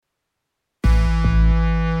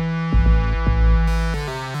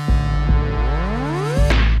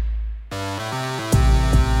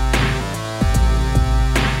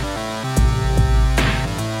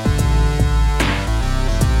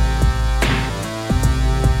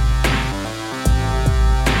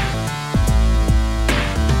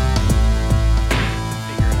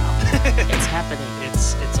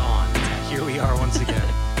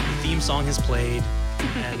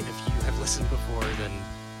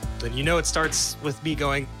then you know it starts with me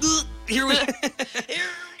going, "Ugh, here we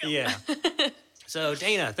Yeah. So,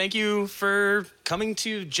 Danah, thank you for coming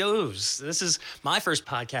to Joe's. This is my first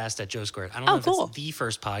podcast at Joe Squared. I don't know if it's the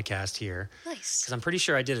first podcast here. Nice. Because I'm pretty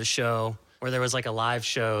sure I did a show where there was like a live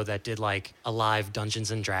show that did like a live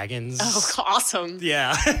Dungeons and Dragons. Oh, awesome.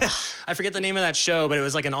 Yeah. I forget the name of that show, but it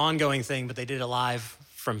was like an ongoing thing, but they did it live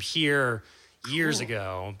from here years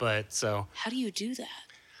ago. But so. How do you do that?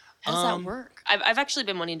 How does that work? I've actually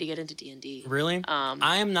been wanting to get into D&D. Really?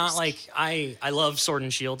 I am not like, I love Sword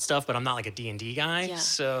and Shield stuff, but I'm not like a D&D guy. Yeah.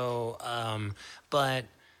 So, but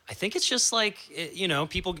I think it's just like,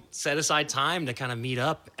 people set aside time to kind of meet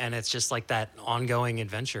up, and it's just like that ongoing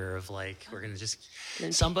adventure of like, we're going to just,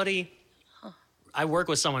 I work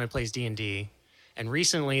with someone who plays D&D, and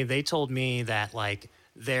recently they told me that like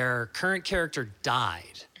their current character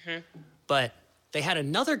died, but they had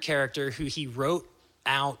another character who he wrote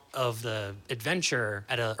out of the adventure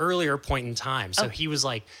at an earlier point in time. So he was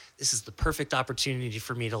like, this is the perfect opportunity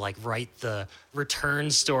for me to like write the return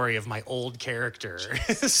story of my old character.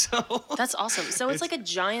 So that's awesome. So it's like a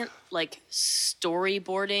giant like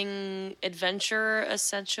storyboarding adventure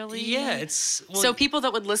essentially. Yeah, so people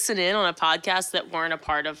that would listen in on a podcast that weren't a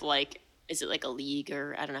part of like, is it like a league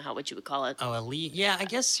or I don't know what you would call it? Oh, a league. Yeah, I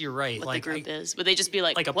guess you're right. What the group is. Would they just be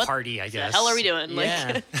like a party, I guess. What the hell are we doing?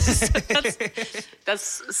 Yeah. Like,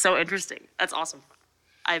 that's so interesting. That's awesome.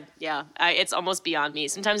 It's almost beyond me.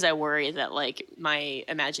 Sometimes I worry that like my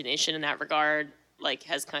imagination in that regard like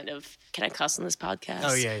has kind of, can I cuss on this podcast?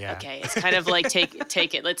 Oh yeah. Okay, it's kind of like take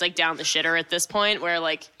it. It's like down the shitter at this point where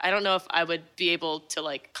like I don't know if I would be able to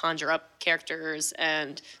like conjure up characters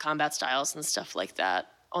and combat styles and stuff like that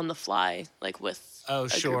on the fly, like with a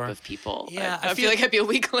group of people. Yeah, I feel like I'd be a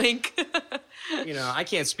weak link. I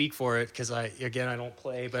can't speak for it because I don't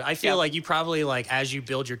play, but I feel like you probably like as you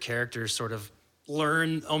build your character, sort of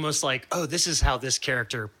learn almost like, oh, this is how this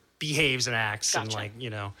character behaves and acts, Gotcha. and like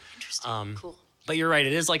Interesting. Cool. But you're right;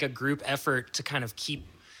 it is like a group effort to kind of keep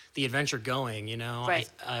the adventure going. Right.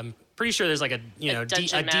 I'm pretty sure there's like a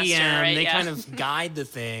dungeon master, DM. right? They kind of guide the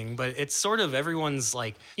thing, but it's sort of everyone's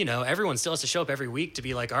like, everyone still has to show up every week to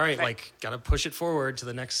be like, all right, like got to push it forward to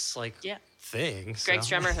the next thing. Greg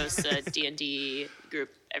Stremmer hosts a D&D group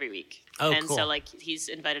every week. Oh, and cool. so like he's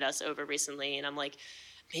invited us over recently and I'm like,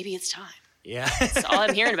 maybe it's time. Yeah. That's all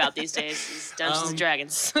I'm hearing about these days is Dungeons and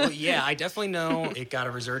Dragons. Well, yeah, I definitely know it got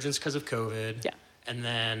a resurgence because of COVID. Yeah. And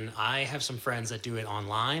then I have some friends that do it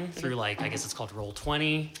online through like, I guess it's called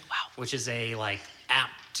Roll20. Wow. Which is a like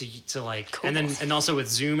app to like, cool. and also with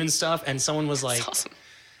Zoom and stuff. And someone was like awesome.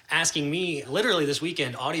 asking me literally this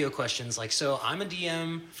weekend audio questions. Like, so I'm a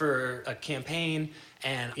DM for a campaign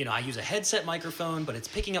and, I use a headset microphone, but it's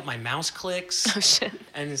picking up my mouse clicks. Oh shit.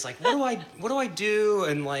 And it's like, what do I do?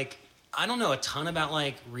 And like, I don't know a ton about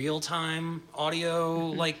like real time audio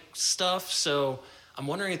like stuff. So I'm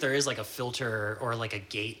wondering if there is like a filter or like a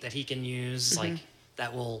gate that he can use, like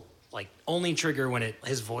that will like only trigger when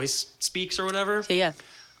his voice speaks or whatever. Yeah.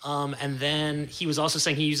 And then he was also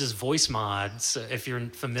saying he uses voice mods, if you're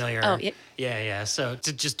familiar. Oh, yeah. Yeah. So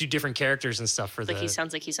to just do different characters and stuff for Like he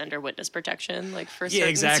sounds like he's under witness protection, like for Yeah,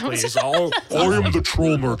 exactly. certain It's all, I am the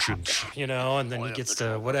troll merchant. and then he gets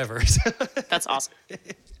to whatever. That's awesome.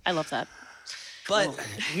 I love that. But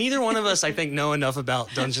neither one of us, I think, know enough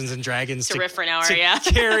about Dungeons and Dragons to riff for an hour,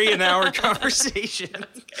 to carry an hour conversation.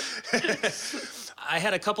 I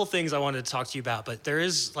had a couple things I wanted to talk to you about, but there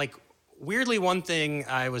is like weirdly one thing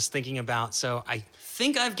I was thinking about. So I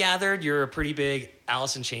think I've gathered you're a pretty big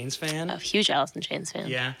Alice in Chains fan. A huge Alice in Chains fan.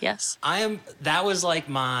 Yeah. Yes. That was like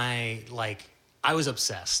I was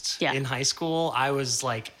obsessed. Yeah. In high school, I was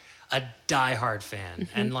like a diehard fan.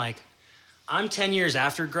 And like, I'm 10 years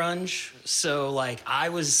after grunge. So like, I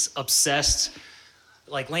was obsessed.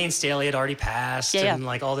 Like Lane Staley had already passed and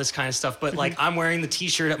like all this kind of stuff. But like, I'm wearing the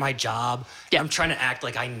t-shirt at my job. Yeah. I'm trying to act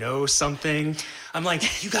like I know something. I'm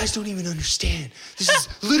like, you guys don't even understand. This is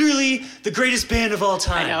literally the greatest band of all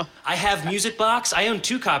time. I know. I have Music Box. I own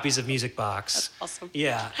 2 copies of Music Box. That's awesome.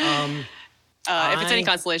 Yeah. If it's any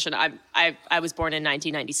consolation, I was born in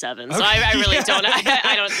 1997, so I really don't.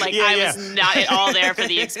 I don't like. I was not at all there for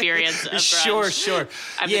the experience of grunge. Sure.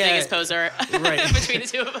 I'm the biggest poser between the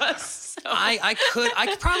two of us. So.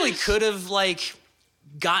 I probably could have like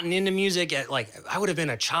gotten into music at like I would have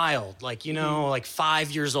been a child, like like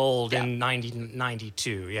 5 years old in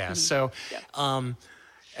 1992. Yeah. So,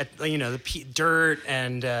 at the Dirt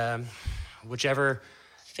and whichever.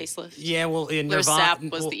 Facelift. Yeah, well, Nirvana Sap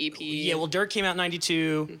was the EP. Yeah, well, Dirt came out in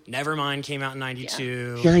 92. Nevermind came out in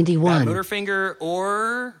 92. 91. Bad Motorfinger,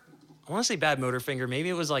 or I want to say Bad Motorfinger. Maybe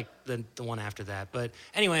it was like the one after that. But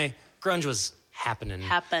anyway, grunge was happening.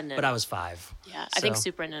 Happening. But I was 5. Yeah, I think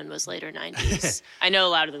Supernanan was later 90s. I know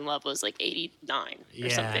Louder Than Love was like 89 or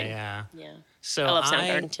something. Yeah. So I love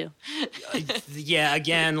Soundgarden too. Yeah,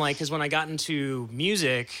 again, like, because when I got into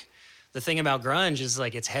music, the thing about grunge is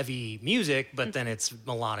like it's heavy music, but then it's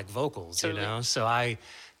melodic vocals, you know? So I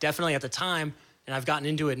definitely at the time, and I've gotten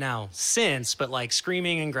into it now since, but like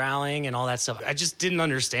screaming and growling and all that stuff, I just didn't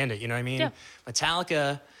understand it, you know what I mean? Yeah.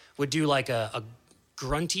 Metallica would do like a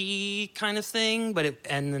grunty kind of thing,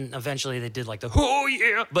 and then eventually they did like the oh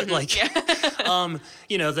yeah, but like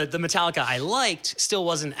you know, the Metallica I liked still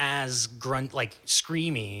wasn't as grunt, like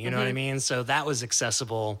screamy, you know what I mean? So that was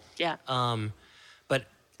accessible. Yeah. But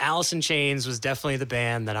Alice in Chains was definitely the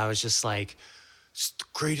band that I was just like, it's the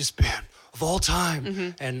greatest band of all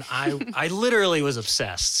time. And I literally was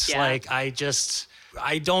obsessed. Yeah. Like I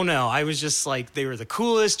don't know. I was just like, they were the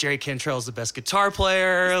coolest. Jerry Cantrell's the best guitar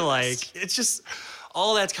player. Like, it's just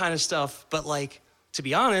all that kind of stuff. But like, to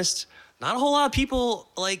be honest, not a whole lot of people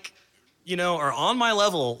like, you know, are on my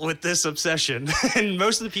level with this obsession. And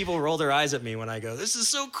most of the people roll their eyes at me when I go, this is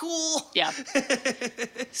so cool. Yeah.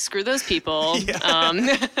 Screw those people.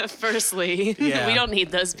 Firstly, we don't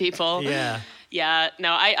need those people. Yeah,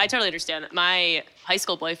 no, I totally understand. My high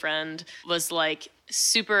school boyfriend was like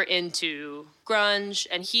super into grunge,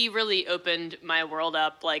 and he really opened my world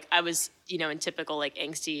up. Like I was, you know, in typical like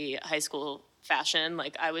angsty high school fashion.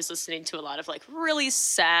 Like I was listening to a lot of like really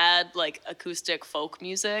sad like acoustic folk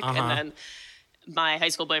music, and then my high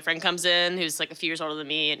school boyfriend comes in, who's like a few years older than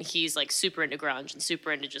me, and he's like super into grunge and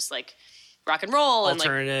super into just like rock and roll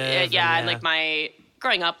alternative, and like and like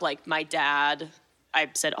growing up, like my dad. I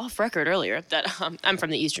said off record earlier that I'm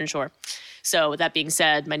from the Eastern Shore. So with that being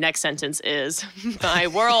said, my next sentence is my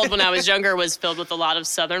world when I was younger was filled with a lot of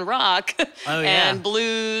Southern rock and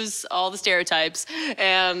blues, all the stereotypes.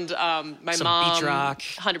 And my some mom... beach rock.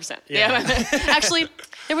 100%. Yeah. Actually,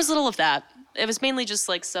 there was little of that. It was mainly just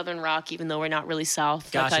like Southern rock, even though we're not really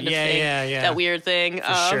South, that kind of thing. Yeah. That weird thing.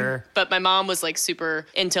 For sure. But my mom was like super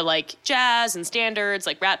into like jazz and standards,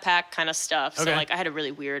 like Rat Pack kind of stuff. So like I had a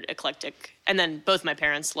really weird eclectic. And then both my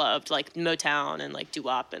parents loved like Motown and like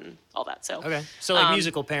doo-wop and all that. So so like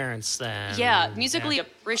musical parents then. Yeah, musically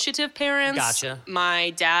appreciative parents. Gotcha. My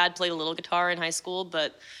dad played a little guitar in high school,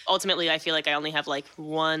 but ultimately I feel like I only have like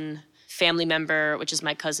one family member, which is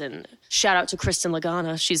my cousin. Shout out to Kristen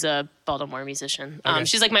Lagana. She's a Baltimore musician.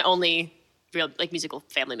 She's like my only real like musical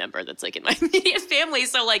family member that's like in my immediate family.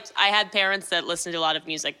 So like I had parents that listened to a lot of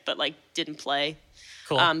music, but like didn't play.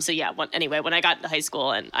 Cool. So yeah, anyway, when I got into high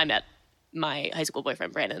school and I met my high school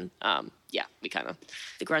boyfriend, Brandon, we kind of,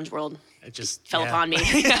 the grunge world it just fell upon me.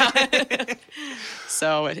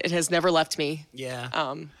 So it has never left me.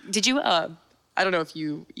 Yeah. Did you, I don't know if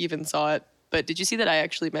you even saw it, but did you see that I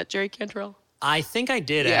actually met Jerry Cantrell? I think I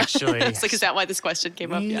did actually. It's like, is that why this question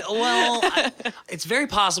came up? Yeah. Well, it's very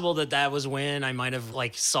possible that was when I might have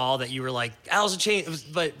like saw that you were like Alice in Chains,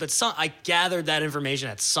 but I gathered that information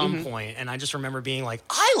at some point, and I just remember being like,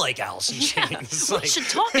 I like Alice in Chains. We should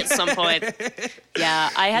talk at some point. Yeah,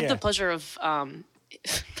 I had the pleasure of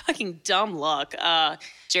fucking dumb luck.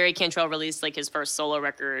 Jerry Cantrell released like his first solo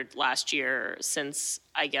record last year since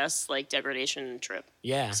I guess like Degradation Trip.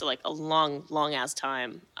 Yeah. So like a long ass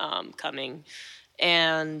time coming,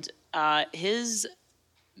 and his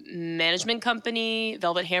management company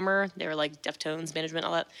Velvet Hammer, they were like Deftones management,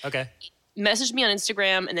 all that. Okay. Messaged me on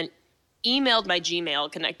Instagram and then emailed my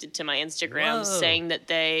Gmail connected to my Instagram saying that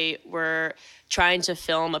they were trying to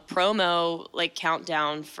film a promo like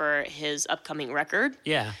countdown for his upcoming record.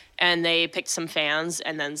 Yeah. And they picked some fans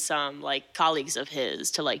and then some like colleagues of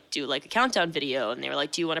his to like do like a countdown video. And they were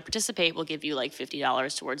like, do you want to participate? We'll give you like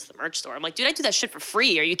 $50 towards the merch store. I'm like, dude, I do that shit for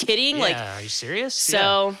free. Are you kidding? Yeah, like, are you serious?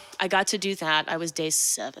 So I got to do that. I was day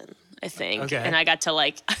 7. I think. Okay. And I got to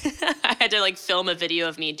like, I had to like film a video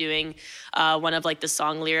of me doing one of like the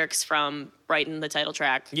song lyrics from Brighton, the title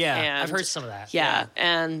track. Yeah, and, I've heard some of that. Yeah,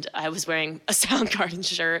 and I was wearing a Soundgarden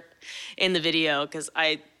shirt in the video because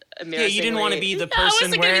I embarrassingly... Yeah, you didn't want to be the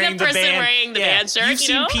person wearing the band shirt. You've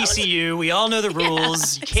seen PCU. We all know the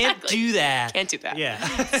rules. You can't do that. Can't do that. Yeah.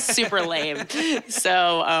 Super lame.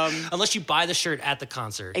 So... unless you buy the shirt at the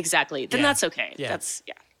concert. Exactly. Then that's okay. Yeah.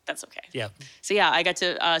 That's okay. Yeah. So yeah, I got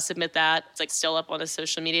to submit that. It's like still up on his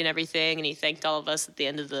social media and everything. And he thanked all of us at the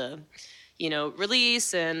end of the,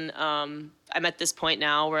 release. And I'm at this point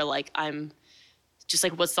now where like I'm just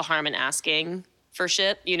like, what's the harm in asking for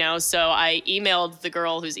shit? So I emailed the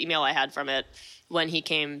girl whose email I had from it when he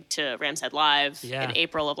came to Ram's Head Live in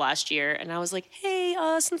April of last year. And I was like, hey,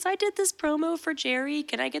 since I did this promo for Jerry,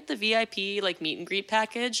 can I get the VIP like meet and greet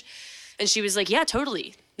package? And she was like, yeah,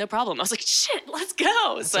 totally. no problem. I was like, shit, let's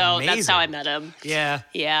go. So that's how I met him. Yeah.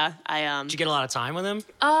 Yeah. Did you get a lot of time with him?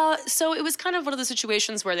 So it was kind of one of the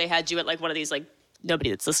situations where they had you at like one of these like,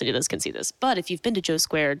 nobody that's listening to this can see this, but if you've been to Joe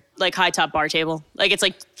Squared, like high top bar table, like it's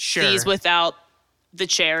like these without the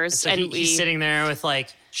chairs. So and he's sitting there with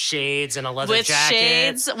like shades and a leather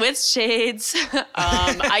jacket. With shades.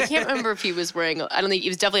 I can't remember if he was wearing, I don't think, he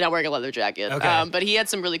was definitely not wearing a leather jacket. Okay. But he had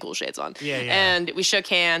some really cool shades on. Yeah. And we shook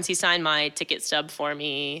hands. He signed my ticket stub for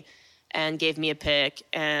me and gave me a pic.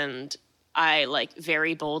 And I like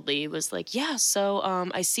very boldly was like, yeah, so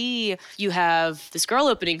I see you have this girl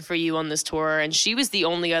opening for you on this tour. And she was the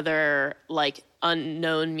only other like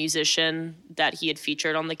unknown musician that he had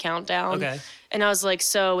featured on the countdown. Okay. And I was like,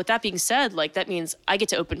 so with that being said, like that means I get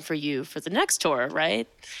to open for you for the next tour, right?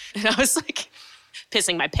 And I was like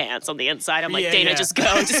pissing my pants on the inside. I'm like, Danah, just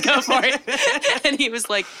go for it. And he was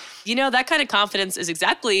like, you know, that kind of confidence is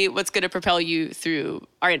exactly what's going to propel you through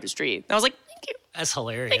our industry. And I was like, thank you. That's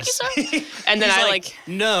hilarious. Thank you, sir. And then He's I like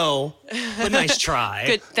no, but nice try.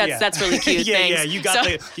 Good. That's really cute. Thanks.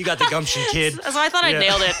 Yeah. You got the gumption, kid. So I thought I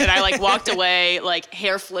nailed it, and I like walked away, like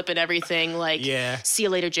hair flip and everything. Like, see you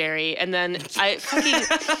later, Jerry. And then I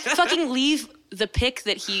fucking leave the pic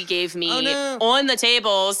that he gave me on the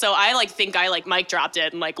table. So I like think I like mic dropped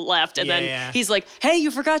it and like left. And then he's like, hey,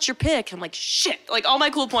 you forgot your pic. I'm like, shit. Like all my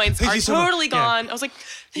cool points are totally gone. I was like,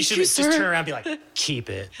 you should just turn around and be like, keep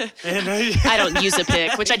it. And I don't use a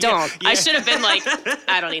pic, which I don't. I should have been like,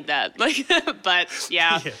 I don't need that. Like, but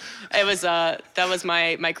it was that was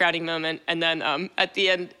my crowning moment. And then at the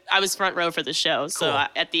end, I was front row for the show. So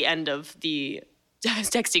at the end of I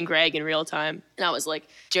was texting Greg in real time, and I was like,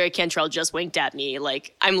 Jerry Cantrell just winked at me,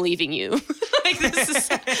 like, I'm leaving you. Like,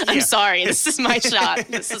 I'm sorry, this is my shot.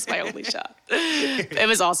 This is my only shot. It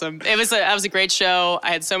was awesome. That was a great show.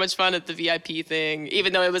 I had so much fun at the VIP thing,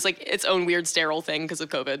 even though it was like its own weird sterile thing because of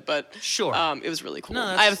COVID, but it was really cool.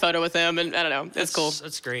 I have a photo with him, and I don't know, it's cool.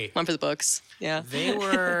 That's great. One for the books. Yeah. They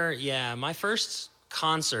were, my first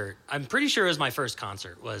concert, I'm pretty sure it was my first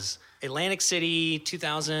concert, was Atlantic City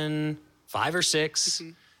 2005 or 6,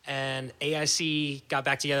 and AIC got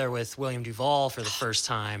back together with William Duvall for the first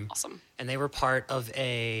time. Awesome. And they were part of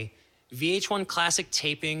a VH1 Classic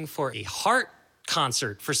taping for a Heart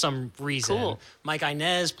concert for some reason. Cool. Mike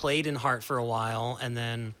Inez played in Heart for a while, and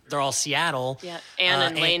then they're all Seattle. Yeah, Ann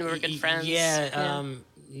and Lane were good friends.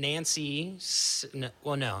 Nancy,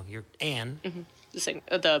 you're Ann.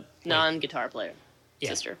 The non-guitar player,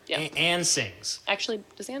 sister. Yeah. Ann sings. Actually,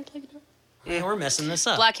 does Ann play guitar? Yeah, we're messing this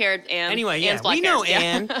up. Black-haired Ann. Anyway, Ann's we know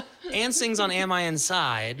black-haired. Ann. Ann sings on Am I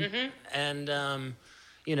Inside? And,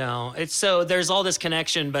 it's so there's all this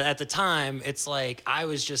connection, but at the time, it's like I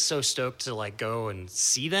was just so stoked to like go and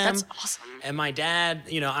see them. That's awesome. And my dad,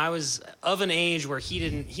 I was of an age where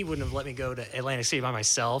he wouldn't have let me go to Atlantic City by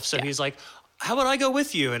myself. So he was like, how about I go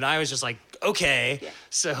with you? And I was just like, okay. Yeah.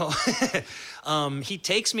 So he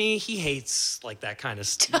takes me. He hates like that kind of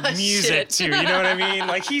music too. You know what I mean?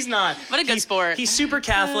 Like he's not. What a good sport. He's super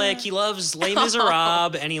Catholic. He loves Les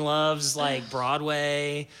Miserables and he loves like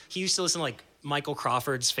Broadway. He used to listen to like Michael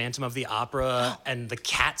Crawford's Phantom of the Opera and the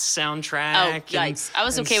Cats soundtrack. Oh, yikes. I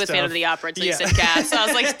was okay with Phantom of the Opera until you said Cats. So I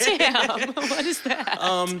was like, damn, what is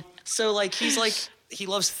that? So like he's like, he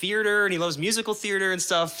loves theater and he loves musical theater and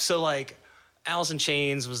stuff. So like Alice in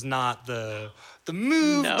Chains was not the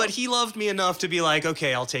move, but he loved me enough to be like,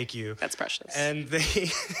 okay, I'll take you. That's precious. And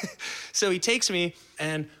so he takes me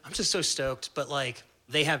and I'm just so stoked. But like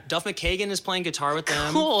they have Duff McKagan is playing guitar with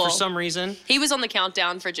them for some reason. He was on the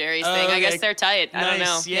countdown for Jerry's thing. I guess they're tight. Nice, I don't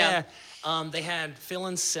know. Yeah. They had Phil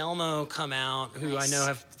Anselmo come out, who I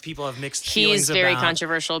know people have mixed feelings about. He's very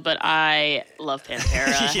controversial, but I love Pantera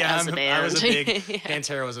as a band. I was a big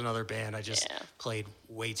Pantera was another band. I just played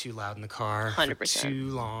way too loud in the car 100%. for too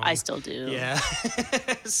long. I still do. Yeah.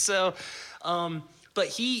 So, but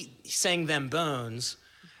he sang Them Bones,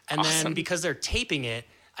 and then because they're taping it,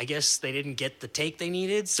 I guess they didn't get the take they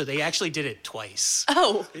needed, so they actually did it twice.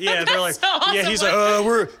 Oh, yeah, they're like, so awesome. Yeah, he's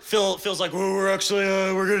like, Phil's like, well, we're actually,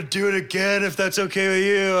 we're gonna do it again if that's okay with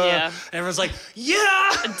you. And everyone's like,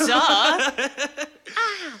 yeah, duh.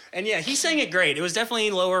 And yeah, he sang it great. It was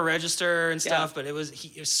definitely lower register and stuff, but it was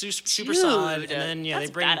super solid. And then they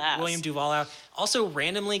bring William Duvall out. Also,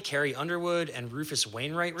 randomly, Carrie Underwood and Rufus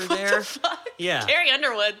Wainwright were there. What the fuck? Yeah, Carrie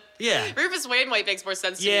Underwood. Yeah, Rufus Wainwright makes more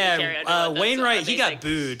sense to me than Carrie Underwood. Wainwright, he got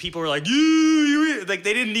booed. People were like, you, like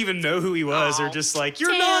they didn't even know who he was. They're just like,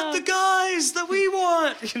 you're not the guys that we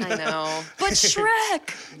want. I know. But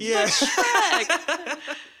Shrek. Yeah. But Shrek.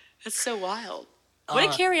 That's so wild. What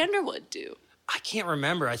did Carrie Underwood do? I can't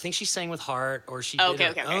remember. I think she sang with Heart, or she Oh,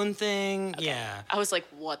 did her own thing. Okay. Yeah. I was like,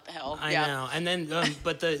 what the hell? I know. And then,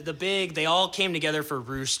 but the big, they all came together for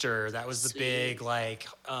Rooster. That was the big, like,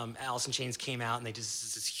 Alice in Chains came out and they did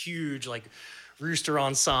this huge, like, Rooster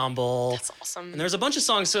ensemble. That's awesome. And there's a bunch of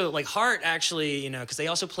songs. So, like, Heart actually, because they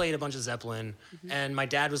also played a bunch of Zeppelin. And my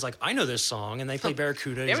dad was like, I know this song. And they played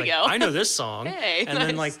Barracuda. He's we like, go. I know this song. Hey, and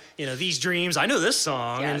then, like, These Dreams, I know this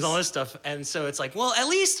song. And Yes. all this stuff. And so it's like, well, at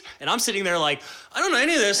least, and I'm sitting there like, I don't know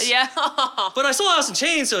any of this. Yeah. But I saw Alice in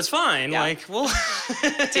Chains, so it's fine. Yeah. Like, well.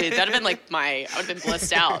 Dude, that'd have been like I would have been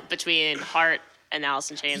blissed out between Heart and Alice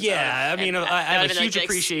in Chains. Yeah, I mean, I have a huge like,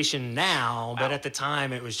 appreciation now, but Wow. at the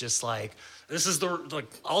time it was just like, this is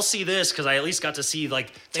I'll see this because I at least got to see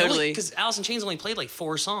like Totally. because Alice in Chains only played like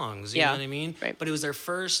 4 songs. You Yeah, know what I mean? right. But it was their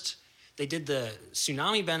first. They did the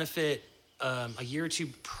tsunami benefit a year or 2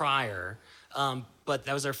 prior, but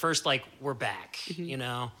that was their first like we're back.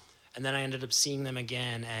 And then I ended up seeing them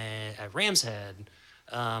again at Ram's Head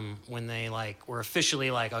when they like were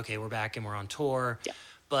officially like, okay, we're back and we're on tour. Yeah.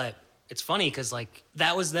 But it's funny because like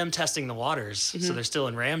that was them testing the waters. So they're still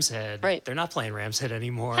in Ram's Head. Right. They're not playing Ram's Head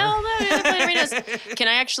anymore. Hell no, they're playing arenas. Can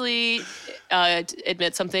I actually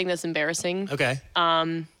admit something that's embarrassing? Okay.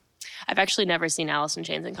 I've actually never seen Alice in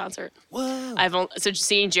Chains in concert. Whoa. So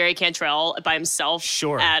seeing Jerry Cantrell by himself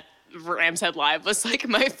Sure. at Ram's Head Live was like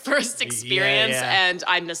my first experience, yeah. and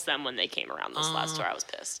I missed them when they came around this last tour. I was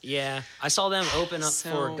pissed. Yeah. I saw them open up So-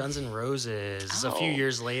 for Guns N' Roses a few Oh.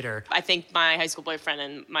 years later. I think my high school boyfriend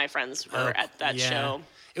and my friends were at that Yeah. show.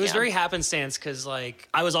 It was Yeah. very happenstance because like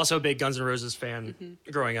I was also a big Guns N' Roses fan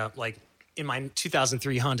growing up. Like in my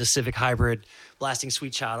 2003 Honda Civic Hybrid, blasting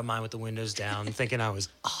Sweet Child of Mine with the windows down, thinking I was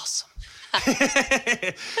awesome.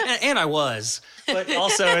 and I was, but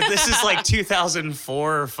also this is like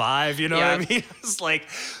 2004 or 5. You know Yeah. what I mean? It's like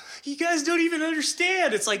you guys don't even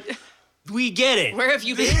understand. It's like we get it. Where have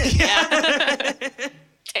you been? Yeah.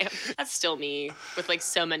 Damn, that's still me with like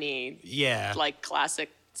so many Yeah. like classic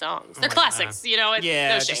songs. They're my classics, God.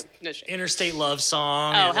 Yeah, No shame, just no shame. Interstate Love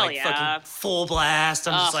Song. Oh, and, hell like, yeah. fucking full blast.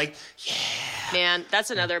 I'm just like, Man, that's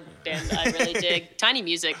another band I really dig. Tiny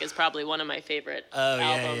Music is probably one of my favorite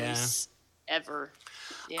albums ever.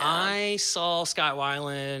 Yeah. I saw Scott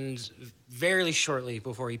Weiland very shortly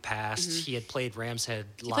before he passed. He had played Ram's Head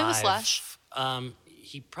live. he play with Slash?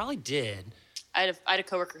 He probably did. I had a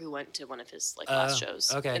coworker who went to one of his like last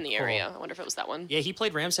shows okay, in the cool. area. I wonder if it was that one. Yeah, he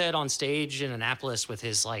played Ram's Head on stage in Annapolis with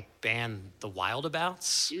his like band, The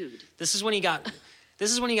Wildabouts. Dude. This is when he got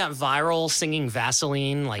viral singing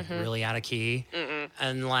Vaseline, like really out of key.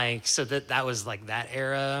 And like, so that was like that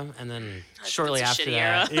era. And then shortly that's a after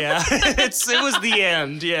shitty that, yeah, it was the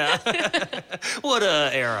end. Yeah. What a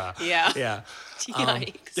era. Yeah. Yeah.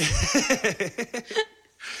 Yikes.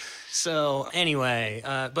 So anyway,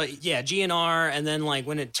 but yeah, GNR, and then like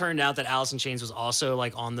when it turned out that Alice in Chains was also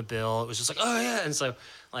like on the bill, it was just like, oh yeah. And so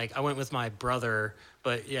like I went with my brother,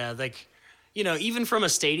 but yeah, like, even from a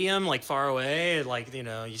stadium like far away, like,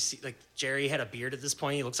 you see like Jerry had a beard at this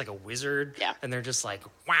point. He looks like a wizard. Yeah. And they're just like,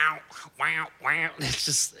 wow, wow, wow.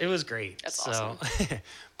 It was great. That's awesome.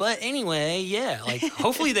 But anyway, yeah, like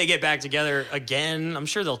hopefully they get back together again. I'm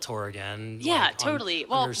sure they'll tour again. Yeah, like, totally.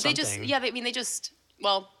 Well,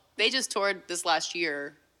 they just toured this last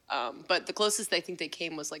year, but the closest I think they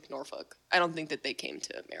came was like Norfolk. I don't think that they came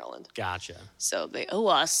to Maryland. Gotcha. So they owe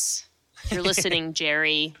us. If you're listening,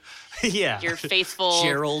 Jerry, Yeah. your faithful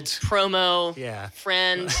Gerald. promo Yeah.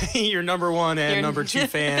 friend. Your number 1 and Your- number 2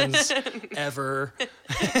 fans ever.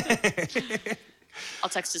 I'll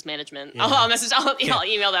text his management. I'll message. I'll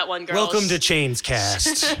email that one girl. Welcome to Chains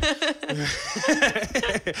Cast.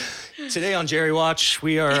 Today on Jerry Watch,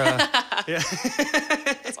 we are.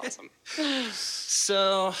 That's awesome.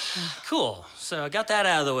 So cool. So I got that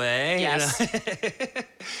out of the way. Yes.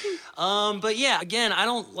 But yeah, again, I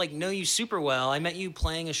don't like know you super well. I met you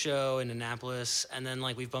playing a show in Annapolis, and then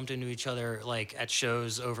like we've bumped into each other like at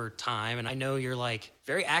shows over time. And I know you're like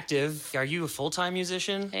very active. Are you a full-time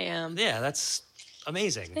musician? I am. Yeah, that's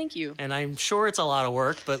amazing. Thank you. And I'm sure it's a lot of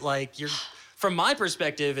work, but like from my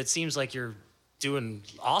perspective, it seems like you're doing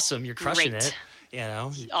awesome. You're crushing Great. it.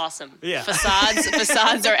 Awesome. Yeah.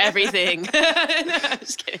 Facades are everything. No, I'm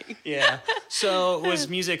just kidding. Yeah. So was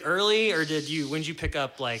music early, or when did you pick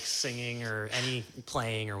up like singing or any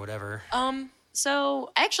playing or whatever?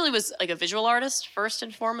 So I actually was like a visual artist first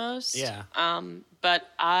and foremost. Yeah. But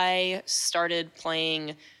I started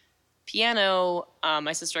playing piano.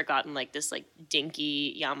 My sister had gotten like this like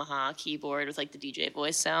dinky Yamaha keyboard with like the DJ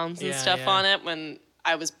voice sounds and Yeah, stuff yeah. on it when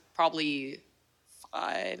I was probably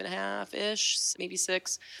 5.5-ish, maybe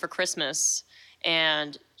 6, for Christmas.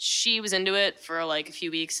 And she was into it for like a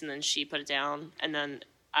few weeks, and then she put it down, and then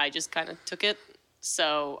I just kind of took it.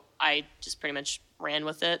 So I just pretty much ran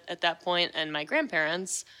with it at that point. And my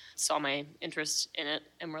grandparents saw my interest in it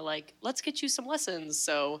and were like, let's get you some lessons.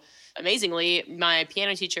 So amazingly, my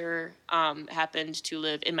piano teacher happened to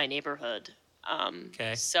live in my neighborhood.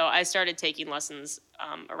 So I started taking lessons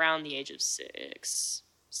around the age of 6.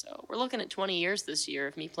 So we're looking at 20 years this year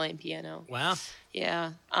of me playing piano. Wow.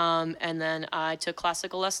 Yeah. And then I took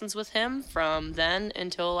classical lessons with him from then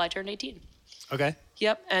until I turned 18. Okay.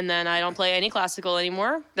 Yep. And then I don't play any classical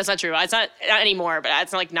anymore. That's not true. It's not anymore, but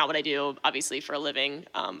it's not what I do, obviously, for a living.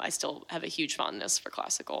 I still have a huge fondness for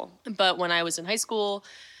classical. But when I was in high school,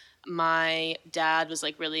 my dad was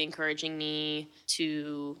like really encouraging me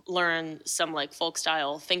to learn some like folk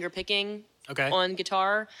style finger picking on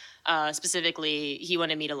guitar. Specifically, he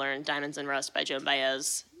wanted me to learn Diamonds and Rust by Joan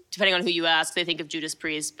Baez. Depending on who you ask, they think of Judas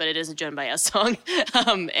Priest, but it is a Joan Baez song.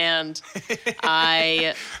 And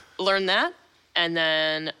I learned that. And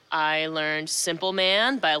then I learned Simple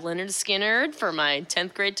Man by Lynyrd Skynyrd for my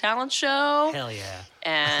 10th grade talent show. Hell yeah.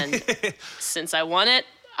 And since I won it,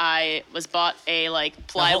 I was bought a like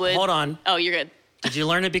plywood. Now, hold on. Oh, you're good. Did you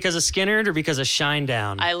learn it because of Skynyrd or because of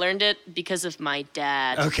Shinedown? I learned it because of my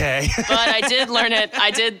dad. Okay. But I did learn it.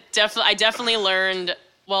 I definitely learned.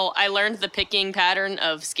 Well, I learned the picking pattern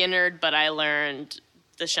of Skynyrd, but I learned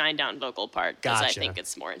the Shinedown vocal part because I think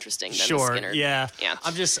it's more interesting than the Skynyrd. Yeah.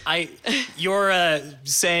 You're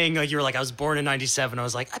saying you were like, I was born in 97. I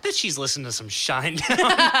was like, I bet she's listened to some Shinedown.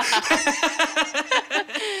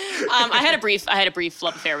 I had a brief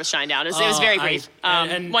love affair with Shinedown. It was very brief.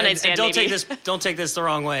 One night stand. Don't take this the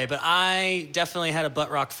wrong way, but I definitely had a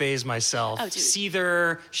butt rock phase myself. Oh, dude.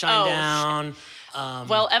 Seether, Shinedown.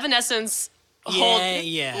 Well, Evanescence.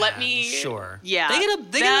 Let me. Sure. Yeah. They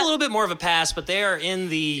get a little bit more of a pass, but they are in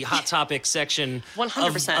the Hot Topic section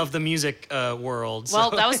 100% of the music world. So.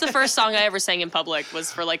 Well, that was the first song I ever sang in public.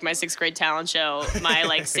 Was for like my 6th grade talent show. My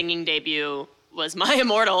like singing debut was My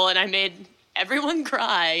Immortal, and I made everyone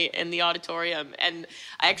cry in the auditorium. And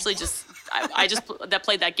I actually I just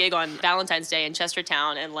played that gig on Valentine's Day in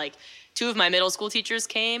Chestertown, and like 2 of my middle school teachers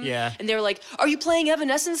came, and they were like, "Are you playing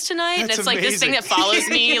Evanescence tonight?" And it's like this thing that follows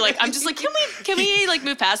me. Like I'm just like, can we like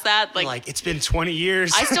move past that? Like it's been 20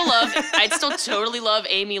 years. I'd still totally love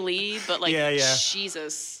Amy Lee, but like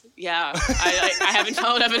Jesus, I haven't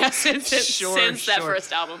followed Evanescence since that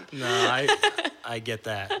first album. No, I get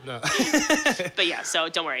that. No. But yeah, so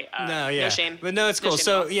don't worry. No shame. But no, it's cool.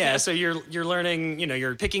 So so you're learning.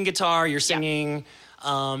 You're picking guitar, you're singing. Yeah.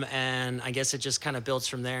 And I guess it just kind of builds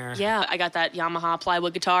from there. Yeah, I got that Yamaha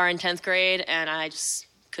plywood guitar in 10th grade, and I just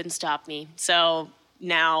couldn't stop me. So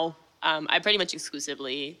now I pretty much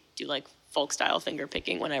exclusively do like folk style finger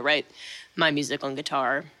picking when I write my music on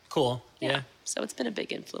guitar. Cool. Yeah. So it's been a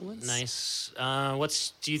big influence. Nice.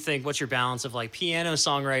 What's your balance of like piano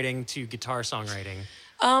songwriting to guitar songwriting?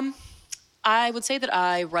 I would say that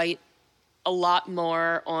I write a lot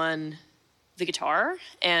more on the guitar,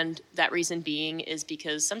 and that reason being is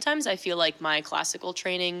because sometimes I feel like my classical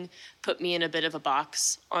training put me in a bit of a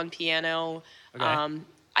box on piano. Okay.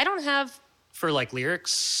 I don't have for like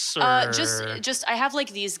lyrics or just I have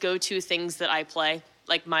like these go-to things that I play,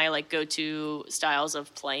 like my like go-to styles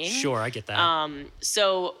of playing. Sure, I get that.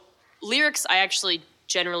 So lyrics I actually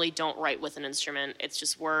generally don't write with an instrument. It's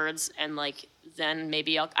just words, and like then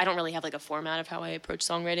maybe I don't really have like a format of how I approach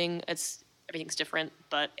songwriting. Everything's different,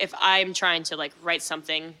 but if I'm trying to like write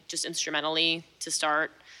something just instrumentally to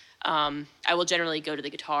start, I will generally go to the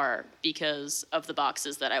guitar because of the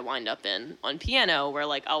boxes that I wind up in on piano, where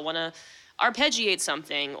like I'll want to arpeggiate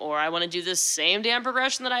something, or I want to do the same damn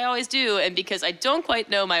progression that I always do, and because I don't quite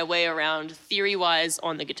know my way around theory-wise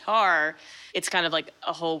on the guitar, it's kind of like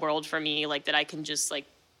a whole world for me, like that I can just like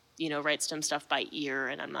write some stuff by ear,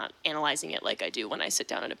 and I'm not analyzing it like I do when I sit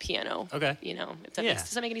down at a piano. Okay.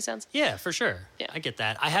 Does that make any sense? Yeah, for sure. Yeah. I get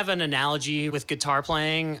that. I have an analogy with guitar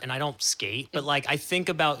playing, and I don't skate, but like I think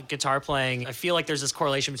about guitar playing, I feel like there's this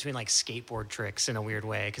correlation between like skateboard tricks in a weird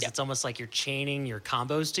way, because it's almost like you're chaining your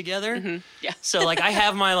combos together. Mm-hmm. Yeah. So like I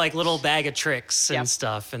have my like little bag of tricks and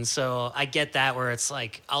stuff, and so I get that where it's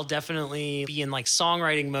like I'll definitely be in like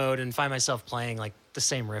songwriting mode and find myself playing like the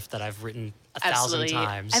same riff that I've written 1,000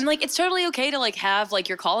 times. And like it's totally okay to like have like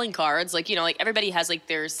your calling cards, like like everybody has like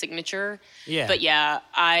their signature. Yeah. But yeah,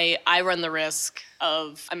 I run the risk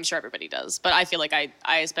of, I'm sure everybody does, but I feel like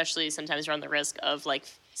I especially sometimes run the risk of like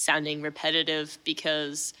sounding repetitive,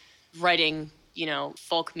 because writing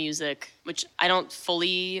folk music, which I don't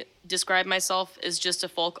fully describe myself as just a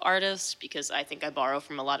folk artist, because I think I borrow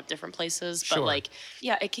from a lot of different places, but like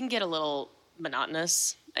it can get a little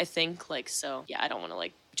monotonous I think. Like, so yeah, I don't want to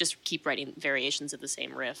like just keep writing variations of the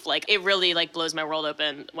same riff. Like, it really like blows my world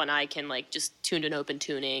open when I can like just tune an open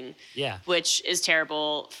tuning. Yeah. Which is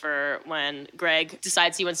terrible for when Greg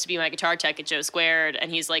decides he wants to be my guitar tech at Joe Squared, and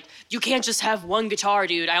he's like, "You can't just have one guitar,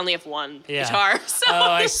 dude. I only have one guitar." So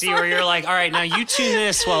oh, I see where you're like, all right, now you tune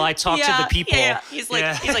this while I talk to the people. Yeah. He's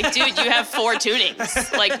like, dude, you have 4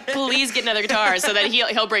 tunings. Like, please get another guitar, so that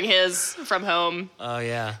he'll bring his from home. Oh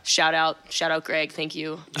yeah. Shout out, Greg. Thank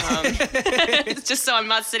you. It's just so I'm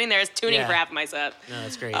not sitting there tuning for half of my set. No,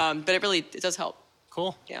 that's great. But it does help.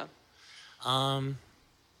 Cool. Yeah.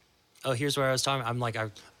 Oh, here's where I was talking. I'm like,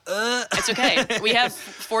 It's okay. We have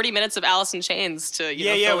 40 minutes of Alice in Chains to fill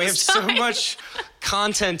we have this so time. much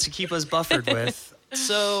content to keep us buffered with.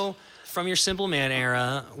 So, from your Simple Man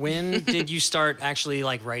era, when did you start actually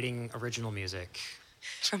like writing original music?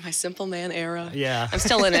 From my Simple Man era. Yeah. I'm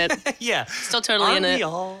still in it. Yeah. Still totally in Aren't it. we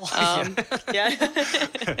all?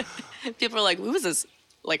 Yeah. People are like, who is this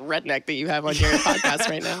like redneck that you have on your podcast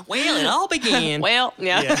right now? Well, it all began. Well,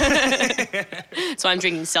 yeah. So I'm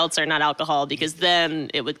drinking seltzer, not alcohol, because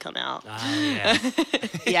then it would come out. Yeah.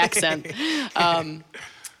 The accent.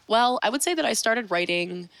 Well, I would say that I started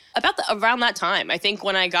writing around that time. I think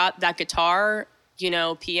when I got that guitar,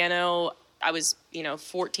 piano, I was,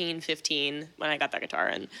 14, 15 when I got that guitar.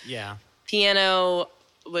 And piano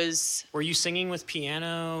was... Were you singing with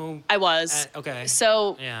piano? I was. Okay.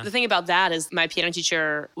 So the thing about that is my piano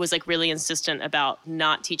teacher was like really insistent about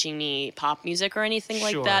not teaching me pop music or anything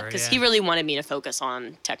like that, because he really wanted me to focus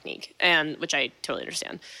on technique, and which I totally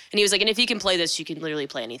understand. And he was like, and if you can play this, you can literally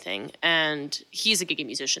play anything. And he's a gigging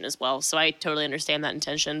musician as well, so I totally understand that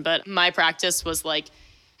intention. But my practice was like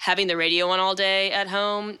having the radio on all day at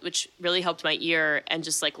home, which really helped my ear, and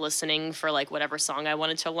just like listening for like whatever song I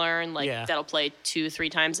wanted to learn, like that'll play 2-3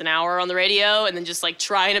 times an hour on the radio, and then just like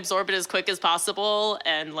try and absorb it as quick as possible,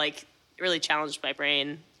 and like it really challenged my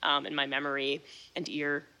brain and my memory and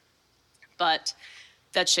ear. But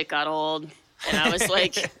that shit got old, and I was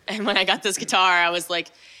like, and when I got this guitar, I was like,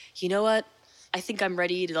 you know what? I think I'm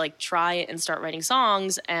ready to like try and start writing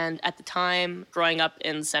songs. And at the time, growing up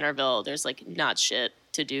in Centerville, there's like not shit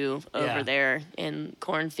to do over there in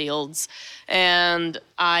cornfields. And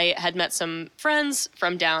I had met some friends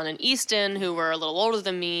from down in Easton who were a little older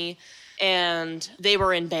than me, and they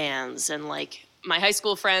were in bands. And like my high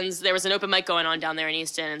school friends, there was an open mic going on down there in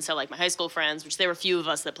Easton, and so like my high school friends, which there were a few of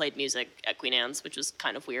us that played music at Queen Anne's, which was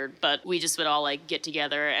kind of weird, but we just would all like get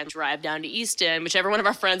together and drive down to Easton. Whichever one of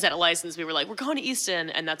our friends had a license, we were like, we're going to Easton.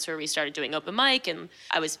 And that's where we started doing open mic, and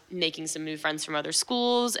I was making some new friends from other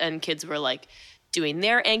schools, and kids were like doing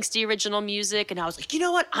their angsty original music, and I was like, you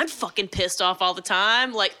know what? I'm fucking pissed off all the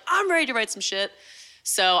time. Like, I'm ready to write some shit.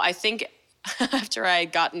 So I think after I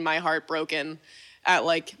had gotten my heart broken at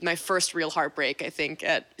like my first real heartbreak, I think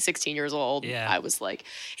at 16 years old, I was like,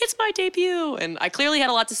 it's my debut. And I clearly had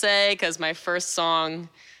a lot to say, because my first song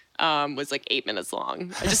was like 8 minutes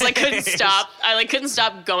long. I just like couldn't stop. I like couldn't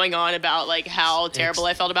stop going on about like how terrible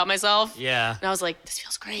I felt about myself. Yeah. And I was like, this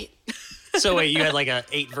feels great. So wait, you had like a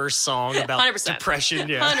 8-verse song about 100%. depression?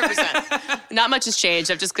 100%. Not much has changed.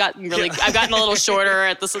 I've just gotten I've gotten a little shorter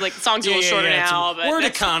at this. Like the song's a little shorter now. But word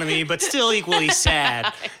economy, but still equally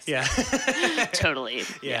sad. Yeah. Totally.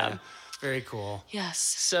 Yeah. Very cool. Yes.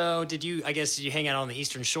 So did you hang out on the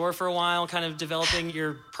Eastern Shore for a while, kind of developing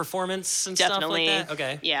your performance and Definitely. stuff like that?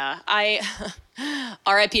 Okay. Yeah. I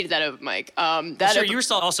RIP to that open mic. You were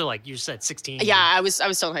still also like you said 16. Yeah, I was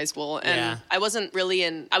still in high school, and I wasn't really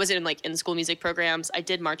I was in like in-school music programs. I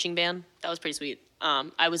did marching band. That was pretty sweet.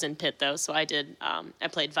 I was in pit though, so I did I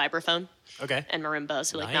played vibraphone. Okay. And marimba,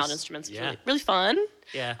 so like mouth instruments. It was really, really fun.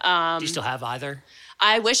 Yeah. Do you still have either?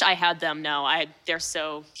 I wish I had them. No, they're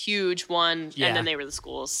so huge. And then they were the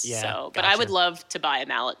schools. Yeah, so, but I would love to buy a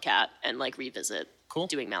mallet cat and like revisit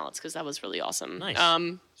doing mallets, because that was really awesome. Nice.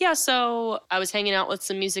 So I was hanging out with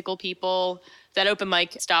some musical people. That open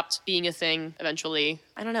mic stopped being a thing eventually.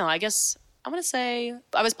 I don't know. I guess I want to say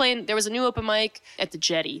I was playing. There was a new open mic at the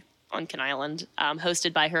Jetty on Ken Island,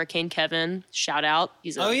 hosted by Hurricane Kevin. Shout out.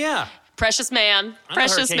 He's a precious man.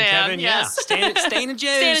 Precious man. Kevin, yes. Yeah. Stain and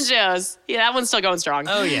Joe's. Stain and Joe's. Yeah, that one's still going strong.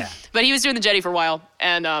 Oh, yeah. But he was doing the Jetty for a while.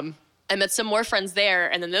 And I met some more friends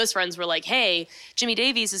there. And then those friends were like, hey, Jimmy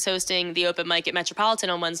Davies is hosting the open mic at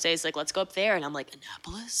Metropolitan on Wednesdays. Like, let's go up there. And I'm like,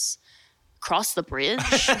 Annapolis? cross the bridge?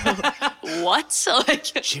 What? Like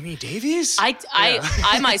Jimmy Davies?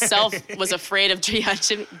 I myself was afraid of Jimmy.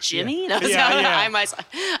 That was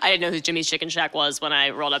I didn't know who Jimmy's Chicken Shack was when I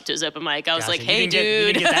rolled up to his open mic. I was like, hey,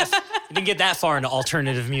 dude. You didn't get that far into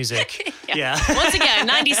alternative music. Yeah. Once again,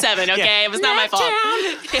 97, okay? It was not my fault.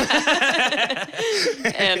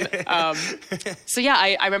 And so yeah,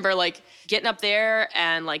 I remember like getting up there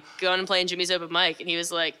and like going and playing Jimmy's open mic, and he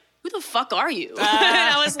was like, who the fuck are you? And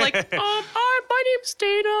I was like, hi, my name's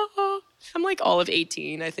Danah. I'm like all of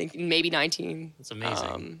 18, I think, maybe 19. That's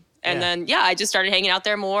amazing. And then, I just started hanging out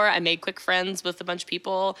there more. I made quick friends with a bunch of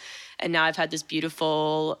people. And now I've had this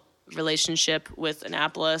beautiful relationship with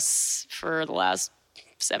Annapolis for the last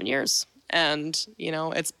 7 years. And,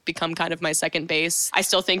 it's become kind of my second base. I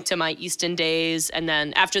still think to my Easton days. And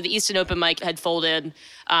then after the Easton open mic had folded,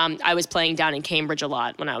 I was playing down in Cambridge a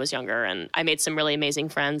lot when I was younger. And I made some really amazing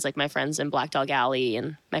friends, like my friends in Black Dog Alley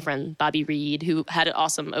and my friend Bobby Reed, who had an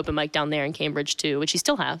awesome open mic down there in Cambridge too, which he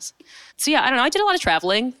still has. So I don't know. I did a lot of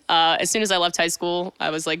traveling. As soon as I left high school, I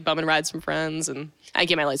was like bumming rides from friends. And I didn't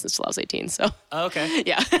get my license till I was 18. So. Okay.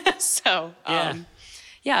 Yeah. So, I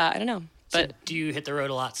don't know. But so do you hit the road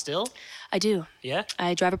a lot still? I do. Yeah?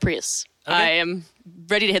 I drive a Prius. Okay. I am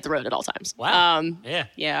ready to hit the road at all times. Wow. Yeah.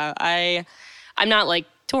 Yeah. I'm not like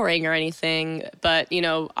touring or anything, but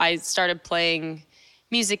I started playing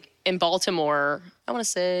music in Baltimore, I want to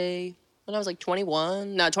say when I was like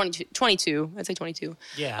 21. No, 22. I'd say 22.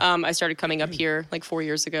 Yeah. I started coming up here like 4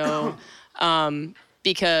 years ago.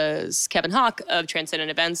 Because Kevin Hawk of Transcendent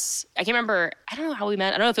Events, I can't remember, I don't know how we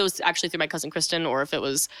met. I don't know if it was actually through my cousin Kristen or if it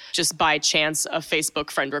was just by chance a Facebook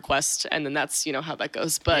friend request, and then that's, how that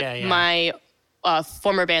goes. But my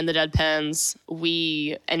former band, the Dead Pens,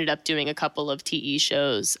 we ended up doing a couple of TE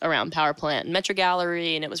shows around Power Plant and Metro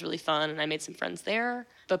Gallery, and it was really fun, and I made some friends there.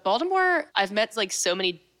 But Baltimore, I've met like so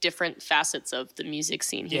many different facets of the music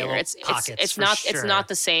scene here. Well, it's not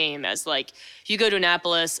the same as like you go to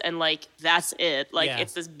Annapolis and like that's it. Like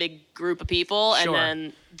it's this big group of people, and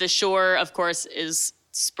then the shore, of course, is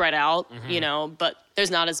spread out, but there's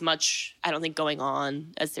not as much, I don't think, going on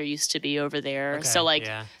as there used to be over there. Okay, so like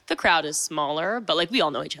the crowd is smaller, but like we all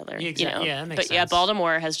know each other. Exactly. Yeah, that makes sense. Yeah,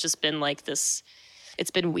 Baltimore has just been like this. It's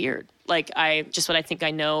been weird. Like when I think I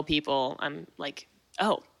know people, I'm like,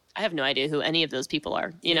 oh, I have no idea who any of those people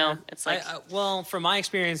are. It's like... well, from my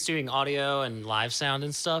experience doing audio and live sound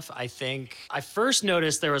and stuff, I think I first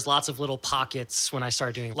noticed there was lots of little pockets when I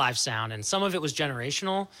started doing live sound, and some of it was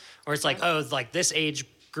generational, where it's like, oh, like this age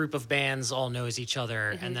group of bands all knows each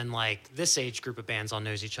other, and then like this age group of bands all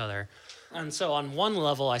knows each other. And so on one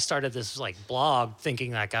level, I started this like blog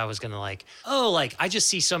thinking like I was going to like, oh, like I just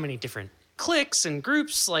see so many different cliques and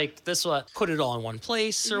groups, like this will put it all in one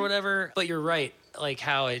place or whatever. But you're right. Like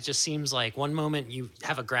how it just seems like one moment you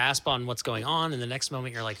have a grasp on what's going on, and the next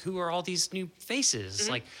moment you're like, who are all these new faces?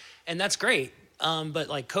 Like, and that's great. But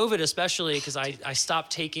like COVID especially, because I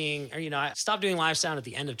stopped I stopped doing live sound at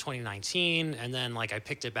the end of 2019, and then like I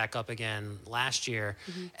picked it back up again last year.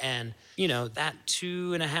 And that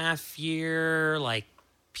 2.5 year like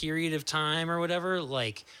period of time or whatever,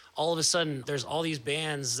 like all of a sudden there's all these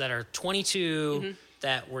bands that are 22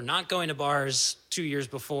 that were not going to bars 2 years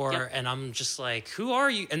before, and I'm just like, who are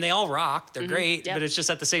you? And they all rock, they're great, but it's just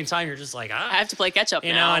at the same time you're just like, I have to play catch up now.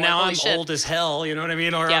 And like, now I'm shit. old as hell, you know what I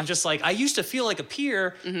mean? Or I'm just like, I used to feel like a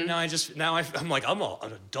peer, and now I'm like, I'm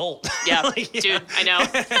an adult. Yeah, like, dude, I know.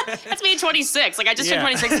 That's me at 26. Like I just turned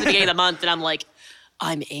 26 at the beginning of the month, and I'm like,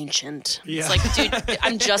 I'm ancient. Yeah. It's like, dude,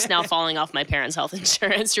 I'm just now falling off my parents' health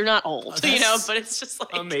insurance. You're not old, but it's just like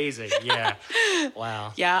amazing. Yeah.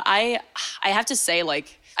 Wow. Yeah, I have to say,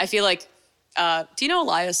 like, I feel like, do you know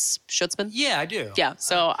Elias Schutzman? Yeah, I do. Yeah,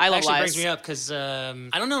 so I love Elias. Actually brings me up because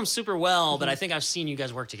I don't know him super well, but I think I've seen you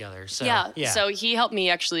guys work together. So yeah. So he helped me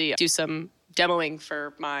actually do some demoing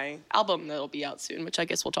for my album that'll be out soon, which I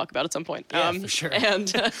guess we'll talk about at some point. Yeah, for sure. And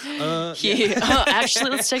he actually,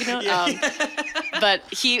 let's take a note. But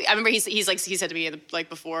I remember he said to me like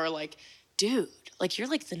before, like, dude, like you're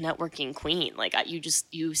like the networking queen. Like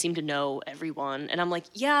you seem to know everyone. And I'm like,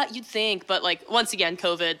 yeah, you'd think, but like once again,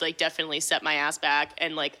 COVID like definitely set my ass back,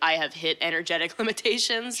 and like I have hit energetic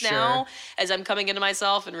limitations now as I'm coming into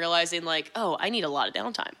myself and realizing like, oh, I need a lot of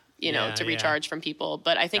downtime. To recharge from people.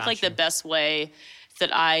 But I think like the best way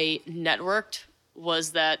that I networked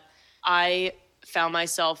was that I found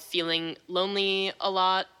myself feeling lonely a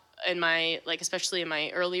lot in my, like, especially in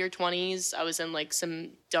my earlier 20s. I was in like some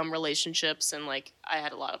dumb relationships, and like I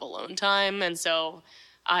had a lot of alone time. And so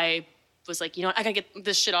I was like, I gotta get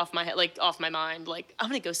this shit off my head, like off my mind. Like I'm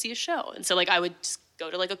gonna go see a show. And so like I would just go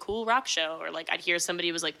to like a cool rock show, or like I'd hear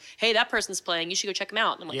somebody was like, hey, that person's playing, you should go check them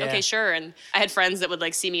out. And I'm like, okay, sure. And I had friends that would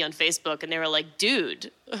like see me on Facebook and they were like,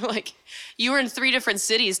 dude, like you were in 3 different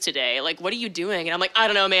cities today. Like, what are you doing? And I'm like, I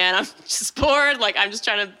don't know, man. I'm just bored. Like, I'm just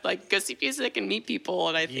trying to like go see music and meet people.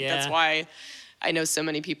 And I think that's why I know so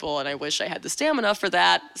many people, and I wish I had the stamina for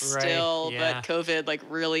that still. But COVID like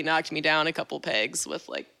really knocked me down a couple pegs with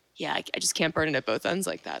like, I just can't burn it at both ends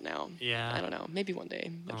like that now. Yeah. I don't know. Maybe one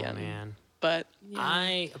day again. Oh, man. But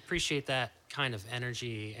I appreciate that kind of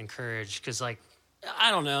energy and courage, because like, I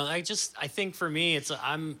don't know. I think for me,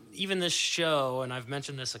 I'm even this show, and I've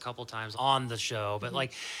mentioned this a couple times on the show, but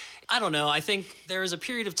like, I don't know. I think there was a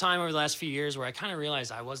period of time over the last few years where I kind of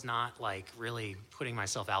realized I was not like really putting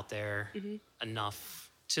myself out there enough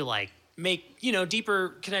to like make,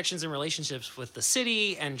 deeper connections and relationships with the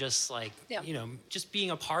city, and just like, just being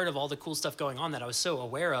a part of all the cool stuff going on that I was so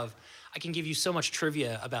aware of. I can give you so much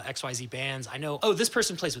trivia about XYZ bands. I know, this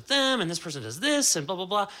person plays with them and this person does this and blah, blah,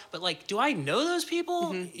 blah. But like, do I know those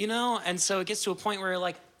people? And so it gets to a point where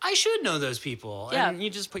like, I should know those people. And you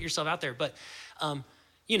just put yourself out there. But,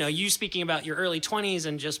 you speaking about your early 20s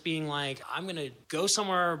and just being like, I'm going to go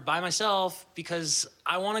somewhere by myself because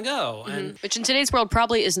I want to go. And which in today's world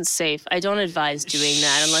probably isn't safe. I don't advise doing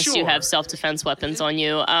that unless you have self-defense weapons on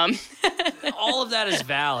you. All of that is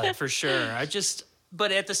valid for sure.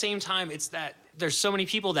 But at the same time, it's that there's so many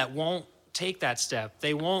people that won't take that step.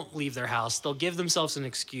 They won't leave their house. They'll give themselves an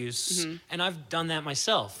excuse. And I've done that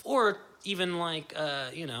myself. Or even like,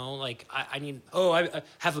 I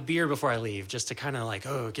have a beer before I leave, just to kind of like,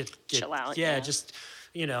 get chill out. Yeah, just,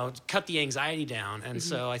 cut the anxiety down. And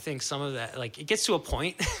so I think some of that, like, it gets to a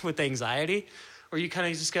point with anxiety where you kind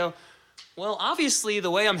of just go, well, obviously the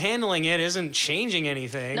way I'm handling it isn't changing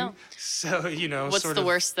anything. No. So, what's the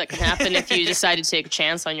worst that can happen if you decide to take a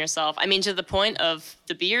chance on yourself? I mean, to the point of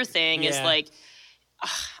the beer thing is like,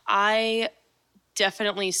 I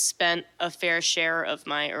definitely spent a fair share of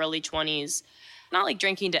my early 20s, not like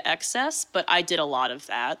drinking to excess, but I did a lot of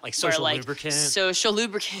that. Like social lubricant. Social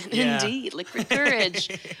lubricant, indeed. Liquid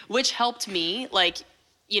courage, which helped me. Like,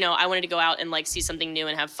 I wanted to go out and like see something new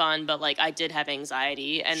and have fun, but like I did have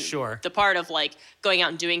anxiety. And the part of like going out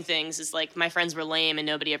and doing things is like my friends were lame and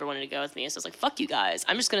nobody ever wanted to go with me. So I was like, fuck you guys.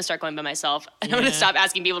 I'm just going to start going by myself. And I'm going to stop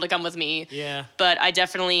asking people to come with me. Yeah. But I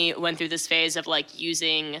definitely went through this phase of like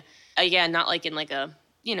using, again, not like in like a,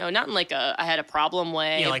 not in like I had a problem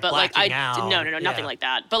way, like but like out. No, nothing like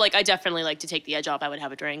that. But like I definitely like to take the edge off. I would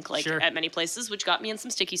have a drink like at many places, which got me in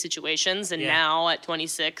some sticky situations. And now at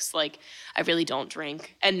 26, like I really don't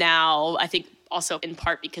drink. And now I think also in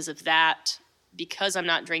part because of that, because I'm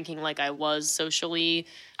not drinking like I was socially,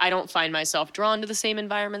 I don't find myself drawn to the same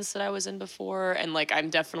environments that I was in before. And like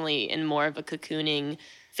I'm definitely in more of a cocooning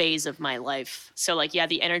phase of my life. So like,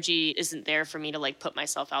 the energy isn't there for me to like put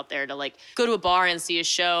myself out there to like go to a bar and see a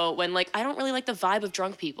show when like, I don't really like the vibe of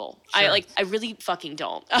drunk people. I really fucking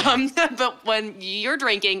don't. But when you're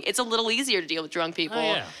drinking, it's a little easier to deal with drunk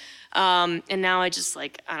people. And now I just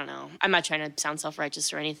like, I don't know. I'm not trying to sound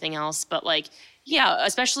self-righteous or anything else, but like,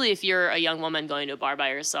 especially if you're a young woman going to a bar by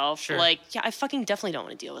yourself, like, I fucking definitely don't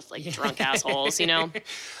want to deal with like drunk assholes,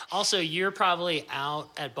 Also, you're probably out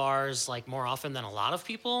at bars like more often than a lot of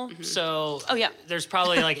people. So there's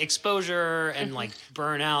probably like exposure and like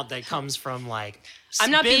burnout that comes from like, I'm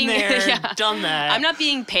not being there, done that. I'm not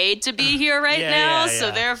being paid to be here right now. So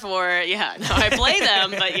therefore, I play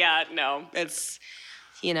them, but no, it's,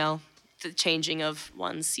 the changing of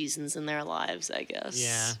one's seasons in their lives, I guess.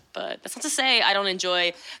 Yeah. But that's not to say I don't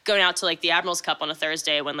enjoy going out to like the Admirals Cup on a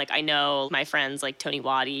Thursday when like I know my friends like Tony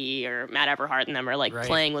Waddy or Matt Eberhart and them are like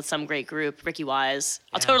playing with some great group, Ricky Wise.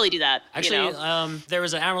 I'll totally do that. Actually, there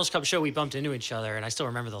was an Admirals Cup show we bumped into each other, and I still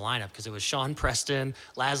remember the lineup because it was Sean Preston,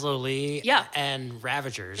 Laszlo Lee, and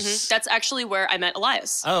Ravagers. That's actually where I met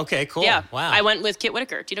Elias. Oh, okay, cool. Yeah. Wow. I went with Kit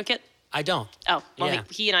Whitaker. Do you know Kit? I don't. Oh, well,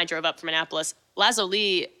 he and I drove up from Annapolis. Laszlo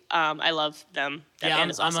Lee, I love them. That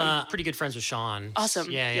band is awesome. I'm pretty good friends with Sean.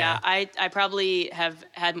 Awesome. Yeah. I probably have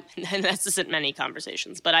had, and this isn't many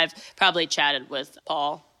conversations, but I've probably chatted with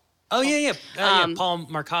Paul. Oh, yeah. Paul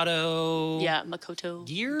Marcato. Yeah, Makoto.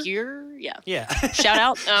 Gear? Yeah. Yeah. Shout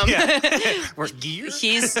out. Or Gear?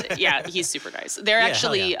 He's super nice. They're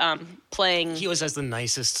actually playing. He always has the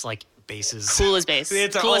nicest, like, basses. Coolest bass.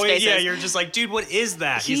 It's always, basses. Yeah, you're just like, dude, what is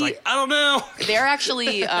that? He's like, I don't know. They're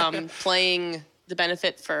actually playing the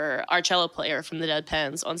benefit for our cello player from the Dead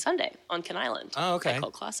Pens on Sunday on Ken Island. Oh, okay.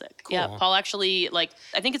 Called Classic. Cool. Yeah, Paul actually, like,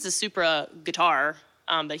 I think it's a Supra guitar,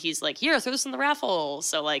 but he's like, here, throw this in the raffle.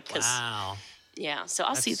 So, like, cause, wow. Yeah, so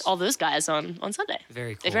I'll see all those guys on Sunday.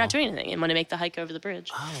 Very cool. If you're not doing anything and want to make the hike over the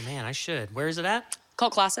bridge. Oh, man, I should. Where is it at?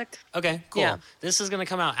 Cult classic. Okay, cool. Yeah. This is gonna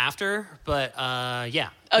come out after, but yeah.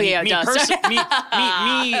 Oh, yeah, it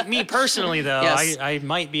does. Me personally, though, Yes. I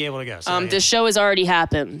might be able to go. So, yeah. The show has already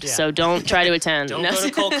happened, Yeah. so don't try to attend. Don't go to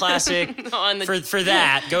Cult Classic for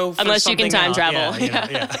that. Go for Unless you can something time else. travel.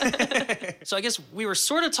 Yeah. So I guess we were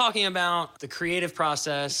sort of talking about the creative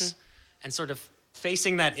process and sort of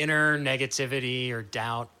facing that inner negativity or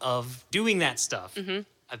doubt of doing that stuff.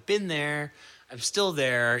 I've been there. I'm still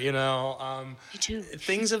there, you know. Me too.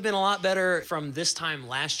 Things have been a lot better from this time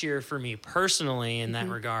last year for me personally in that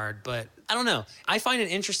regard. But I don't know. I find it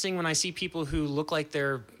interesting when I see people who look like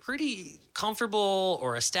they're pretty comfortable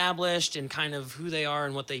or established in kind of who they are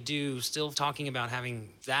and what they do, still talking about having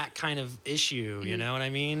that kind of issue, you know what I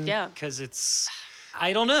mean? Yeah. Because it's...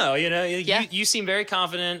 I don't know, you know, Yeah. you seem very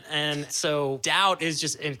confident, and so doubt is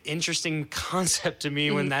just an interesting concept to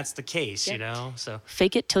me when that's the case, you know, so.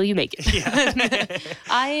 Fake it till you make it.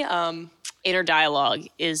 Inner dialogue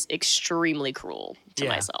is extremely cruel to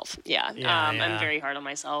Yeah. myself. Yeah. Yeah. I'm very hard on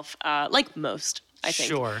myself, like most, I think,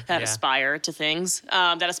 Sure, that yeah. aspire to things,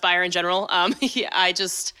 that aspire in general. I'll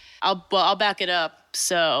back it up.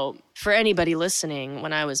 So for anybody listening,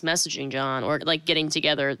 when I was messaging John or like getting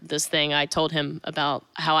together this thing, I told him about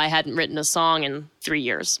how I hadn't written a song in 3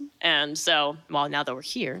 years. And so, well, now that we're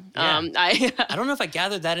here, Yeah. I I don't know if I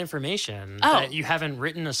gathered that information. Oh. That you haven't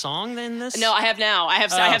written a song in this? No, I have now. I have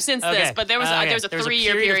since okay. this, but there was Okay. there was a There was a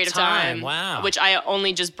 3-year period of time. Wow. Which I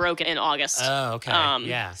only just broke in August. Oh, okay.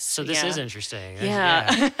 Yeah. So this yeah. is interesting.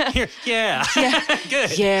 Yeah. Yeah.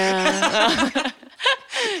 Good. Yeah.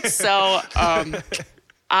 So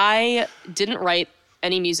I didn't write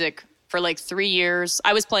any music for like 3 years.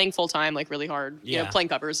 I was playing full time, like really hard. You know, Yeah. playing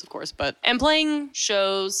covers, of course, and playing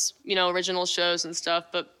shows, you know, original shows and stuff.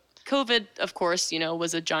 But COVID, of course, you know,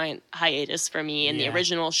 was a giant hiatus for me in the Yeah.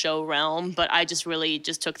 original show realm. But I just really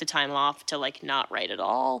just took the time off to like not write at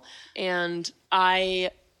all. And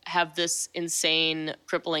I have this insane,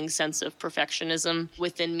 crippling sense of perfectionism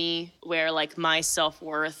within me where like my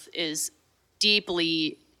self-worth is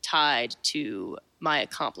deeply tied to my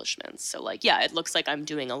accomplishments. So like, yeah, it looks like I'm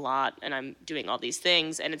doing a lot and I'm doing all these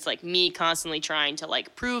things. And it's like me constantly trying to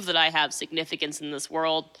like prove that I have significance in this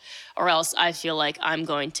world, or else I feel like I'm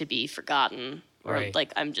going to be forgotten. Or Right.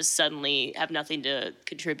 like I'm just suddenly have nothing to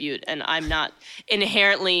contribute and I'm not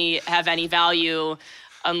inherently have any value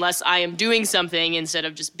unless I am doing something instead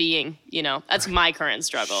of just being, you know. That's my current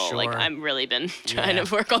struggle. Sure. Like I'm really been trying Yeah.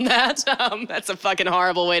 to work on that. That's a fucking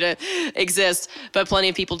horrible way to exist, but plenty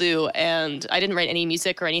of people do. And I didn't write any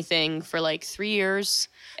music or anything for like 3 years.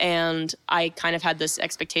 And I kind of had this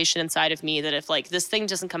expectation inside of me that if like this thing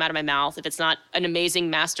doesn't come out of my mouth, if it's not an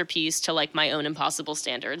amazing masterpiece to like my own impossible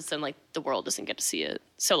standards, then like the world doesn't get to see it.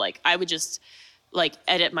 So like I would just like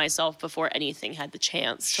edit myself before anything had the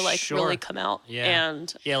chance to like Sure. really come out. Yeah.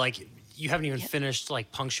 And Yeah, like you haven't even finished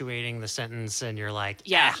like punctuating the sentence and you're like,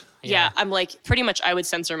 yeah, "Ah." yeah. I'm like, pretty much I would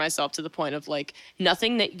censor myself to the point of like,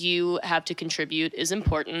 nothing that you have to contribute is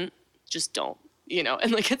important. Just don't, you know?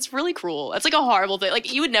 And like, it's really cruel. It's like a horrible thing.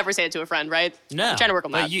 Like you would never say it to a friend, right? No. I'm trying to work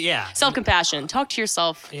on but that. yeah. Self-compassion. Talk to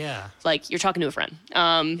yourself Yeah. like you're talking to a friend.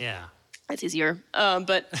 Yeah. That's easier.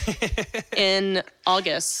 But in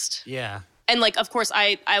August, Yeah. and like, of course,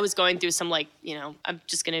 I was going through some like, you know, I'm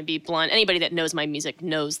just going to be blunt. Anybody that knows my music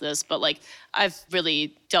knows this, but like I've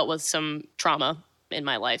really dealt with some trauma in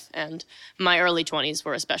my life, and my early 20s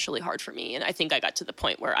were especially hard for me. And I think I got to the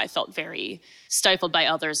point where I felt very stifled by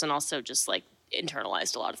others and also just like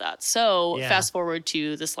internalized a lot of that. So Yeah. fast forward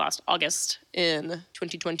to this last August in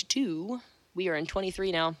 2022. We are in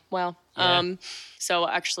 23 now. Wow. Yeah. So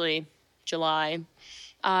actually July,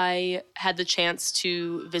 I had the chance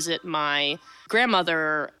to visit my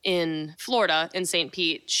grandmother in Florida, in St.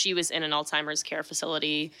 Pete. She was in an Alzheimer's care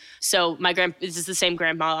facility. So this is the same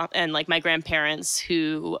grandma and like my grandparents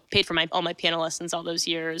who paid for all my piano lessons all those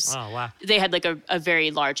years. Oh, wow. They had like a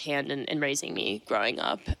very large hand in raising me growing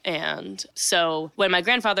up. And so when my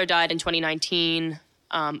grandfather died in 2019,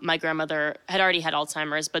 my grandmother had already had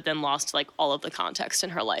Alzheimer's, but then lost like all of the context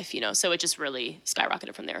in her life, you know, so it just really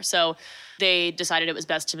skyrocketed from there. So they decided it was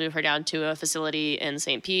best to move her down to a facility in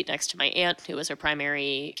St. Pete next to my aunt, who was her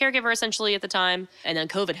primary caregiver essentially at the time. And then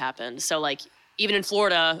COVID happened. So like even in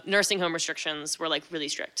Florida, nursing home restrictions were like really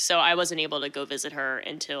strict. So I wasn't able to go visit her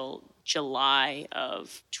until July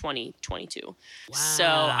of 2022. Wow. So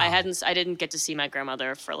I didn't get to see my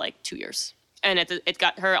grandmother for like 2 years. And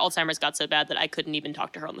her Alzheimer's got so bad that I couldn't even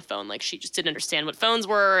talk to her on the phone. Like she just didn't understand what phones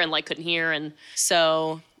were and like couldn't hear. And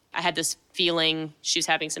so I had this feeling she was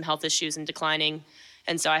having some health issues and declining.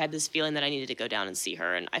 And so I had this feeling that I needed to go down and see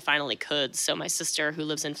her. And I finally could. So my sister, who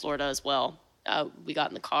lives in Florida as well, we got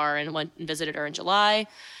in the car and went and visited her in July.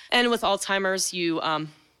 And with Alzheimer's, you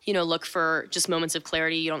look for just moments of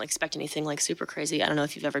clarity. You don't expect anything like super crazy. I don't know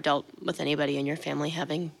if you've ever dealt with anybody in your family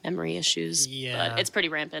having memory issues, but it's pretty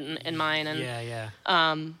rampant in mine.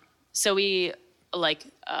 And so we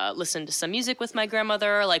listened to some music with my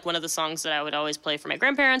grandmother. Like one of the songs that I would always play for my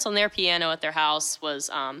grandparents on their piano at their house was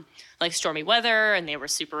like Stormy Weather, and they were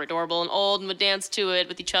super adorable and old and would dance to it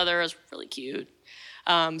with each other. It was really cute.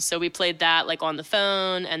 So we played that like on the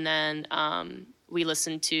phone, and then we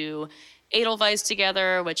listened to Edelweiss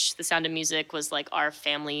together, which The Sound of Music was like our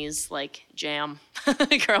family's like jam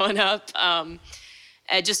growing up. And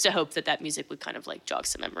just to hope that music would kind of like jog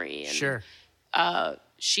some memory. And, sure.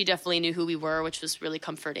 She definitely knew who we were, which was really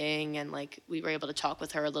comforting. And like we were able to talk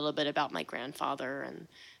with her a little bit about my grandfather and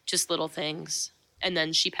just little things. And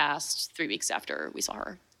then she passed 3 weeks after we saw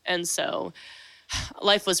her. And so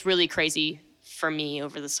life was really crazy for me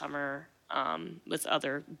over the summer with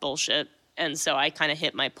other bullshit. And so I kind of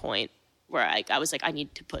hit my point where I was like, I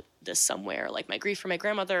need to put this somewhere, like my grief for my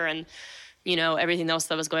grandmother and, everything else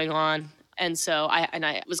that was going on. And so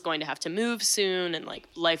I was going to have to move soon, and like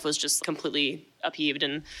life was just completely upheaved.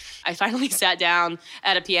 And I finally sat down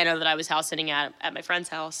at a piano that I was house sitting at my friend's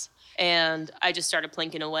house, and I just started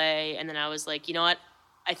plinking away. And then I was like, you know what?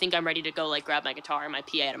 I think I'm ready to go like grab my guitar and my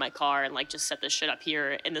PA out of my car and like just set this shit up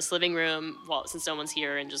here in this living room since no one's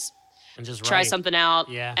here, and just try something out.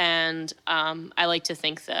 Yeah. And I like to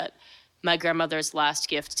think that my grandmother's last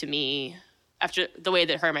gift to me, after the way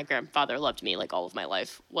that her and my grandfather loved me like all of my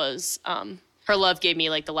life, was her love gave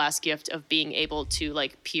me like the last gift of being able to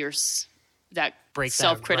like pierce that break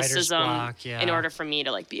self-criticism that block, in order for me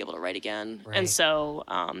to like be able to write again. Right. And so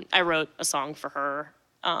I wrote a song for her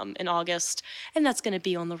in August, and that's going to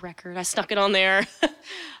be on the record. I snuck it on there.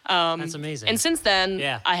 That's amazing. And since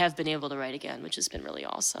then, I have been able to write again, which has been really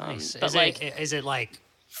awesome. Nice. But is it like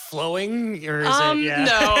flowing, or is it?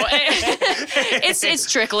 No,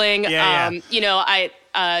 it's trickling. Yeah. Do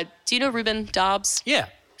you know Ruben Dobbs? Yeah.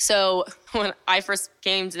 So when I first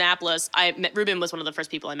came to Annapolis, Ruben was one of the first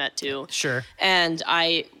people I met too. Sure. And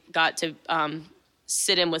I got to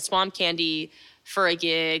sit in with Swamp Candy for a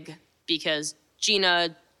gig because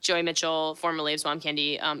Gina Joey Mitchell, formerly of Swamp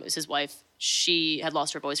Candy, is his wife. She had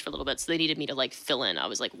lost her voice for a little bit, so they needed me to like fill in. I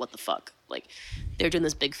was like, what the fuck? Like, they're doing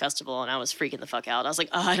this big festival, and I was freaking the fuck out. I was like,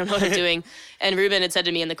 I don't know what I'm doing. And Ruben had said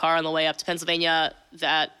to me in the car on the way up to Pennsylvania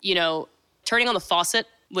that, turning on the faucet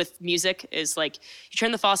with music is like, you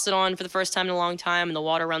turn the faucet on for the first time in a long time, and the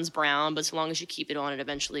water runs brown, but so long as you keep it on, it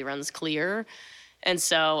eventually runs clear. And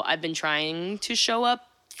so I've been trying to show up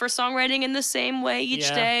for songwriting in the same way each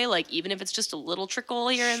day, like even if it's just a little trickle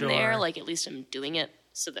here and there, like at least I'm doing it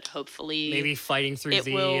so that hopefully maybe fighting through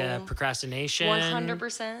the procrastination.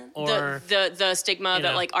 100%. Or the stigma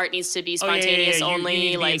that like art needs to be spontaneous only. You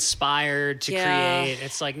need to like be inspired to create.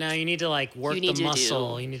 It's like, no, you need to like work the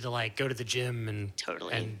muscle. You need to like go to the gym and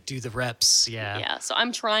totally do the reps. Yeah. Yeah. So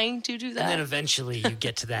I'm trying to do that. And then eventually you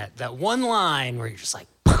get to that one line where you're just like,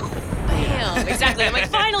 bam. Exactly. I'm like,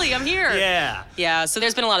 finally, I'm here. Yeah. Yeah. So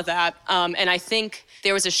there's been a lot of that. And I think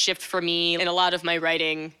there was a shift for me in a lot of my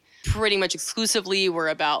writing. Pretty much exclusively were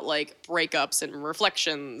about like breakups and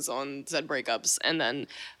reflections on said breakups. And then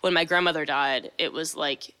when my grandmother died, it was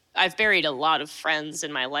like, I've buried a lot of friends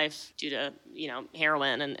in my life due to,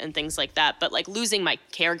 heroin and things like that. But like losing my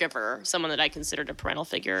caregiver, someone that I considered a parental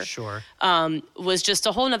figure, was just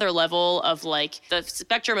a whole nother level of like the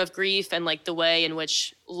spectrum of grief and like the way in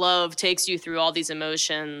which love takes you through all these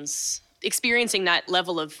emotions, experiencing that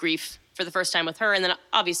level of grief for the first time with her. And then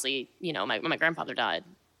obviously, my grandfather died.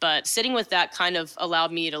 But sitting with that kind of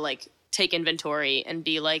allowed me to like take inventory and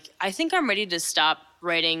be like, I think I'm ready to stop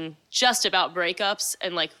writing just about breakups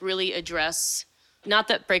and like really address, not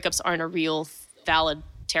that breakups aren't a real, valid,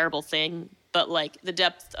 terrible thing, but like the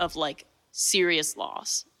depth of like serious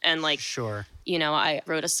loss. And like, I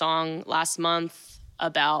wrote a song last month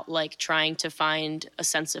about like trying to find a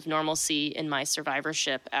sense of normalcy in my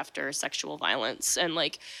survivorship after sexual violence. And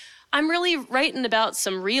like, I'm really writing about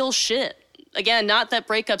some real shit. Again, not that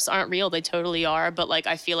breakups aren't real, they totally are, but like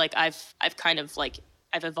I feel like I've kind of like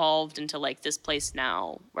I've evolved into like this place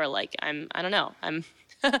now where like I'm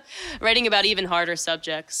writing about even harder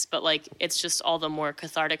subjects, but like it's just all the more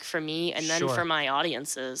cathartic for me, and then for my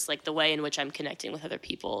audiences, like the way in which I'm connecting with other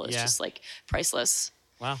people is just like priceless.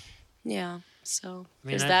 Wow. Yeah. So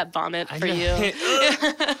there's that vomit for you.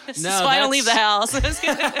 This is No, why I don't leave the house.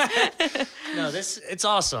 No, it's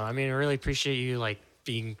awesome. I mean, I really appreciate you like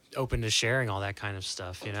being open to sharing all that kind of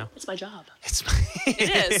stuff, you know? It's my job.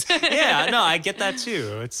 It is. Yeah, no, I get that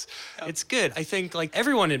too. It's good. I think like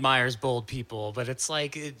everyone admires bold people, but it's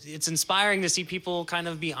like it's inspiring to see people kind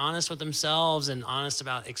of be honest with themselves and honest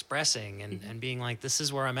about expressing and being like, this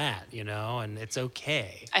is where I'm at, you know, and it's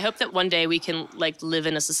okay. I hope that one day we can like live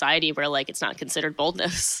in a society where like it's not considered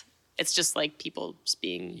boldness. It's just like people just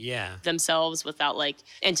being themselves without like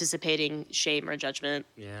anticipating shame or judgment.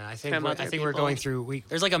 Yeah, I think we're going through.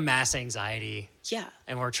 There's like a mass anxiety. Yeah,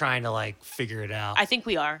 and we're trying to like figure it out. I think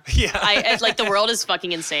we are. Yeah, like the world is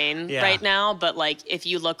fucking insane right now. But like if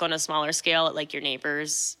you look on a smaller scale at like your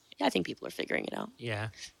neighbors, I think people are figuring it out. Yeah.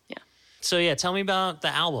 Yeah. So yeah, tell me about the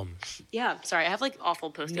album. Yeah, sorry, I have like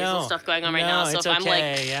awful post-nasal stuff going on right now. So if I'm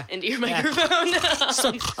like into your microphone.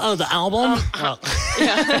 The album.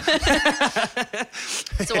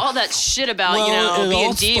 So all that shit about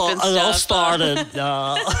being deep and stuff. It all started.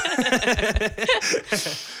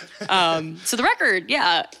 So the record,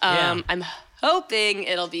 I'm hoping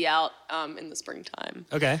it'll be out in the springtime.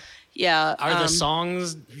 Okay. Yeah. Are the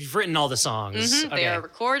songs, you've written all the songs? Mm-hmm, okay. They are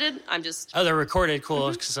recorded. they're recorded.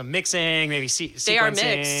 Cool. Some mixing, maybe sequencing. They are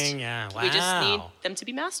mixed. Yeah. Wow. We just need them to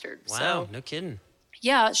be mastered. Wow. So, no kidding.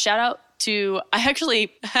 Yeah. Shout out to, I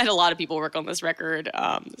actually had a lot of people work on this record.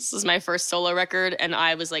 This is my first solo record, and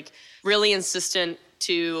I was like really insistent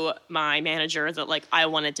to my manager that like I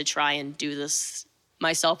wanted to try and do this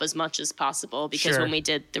myself as much as possible, because when we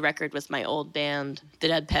did the record with my old band, the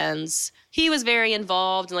Dead Pens, he was very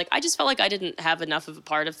involved, and like I just felt like I didn't have enough of a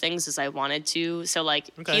part of things as I wanted to. So like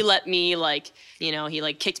he let me like, you know, he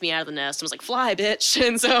like kicked me out of the nest and was like, fly bitch.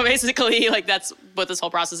 And so basically like that's what this whole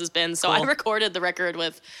process has been. So I recorded the record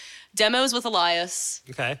with demos with Elias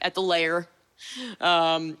at the Lair.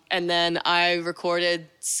 And then I recorded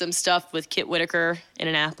some stuff with Kit Whitaker in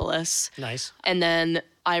Annapolis. Nice. And then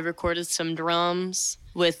I recorded some drums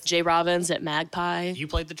with Jay Robbins at Magpie. You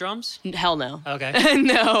played the drums? Hell no. Okay.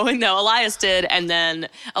 No, Elias did. And then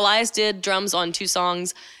Elias did drums on 2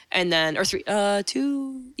 songs, and then, or 3,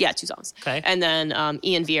 2 songs. Okay. And then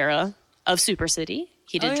Ian Vieira of Super City,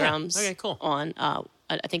 he did drums on, I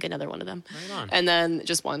think another one of them. Right on. And then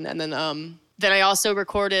just one. And then I also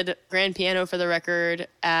recorded grand piano for the record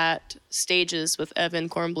at Stages with Evan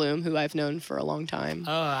Kornblum, who I've known for a long time.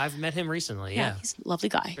 Oh, I've met him recently, yeah. He's a lovely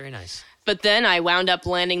guy. Very nice. But then I wound up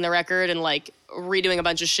landing the record and like redoing a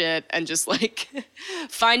bunch of shit and just like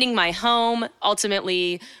finding my home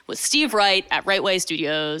ultimately with Steve Wright at Right Way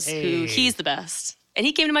Studios, who he's the best. And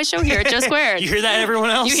he came to my show here at Joe Squared. You hear that, everyone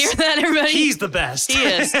else? You hear that, everybody? He's the best. He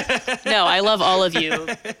is. No, I love all of you,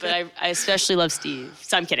 but I especially love Steve.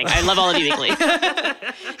 So I'm kidding. I love all of you equally.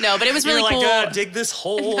 No, but it was really cool. You're like, dig this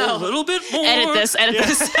hole a little bit more. Edit this.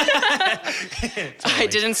 I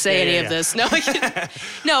didn't say any of this. No,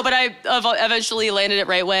 no, but I eventually landed at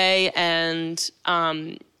Right Way, and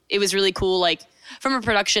it was really cool. Like from a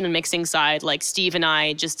production and mixing side, like Steve and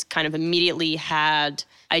I just kind of immediately had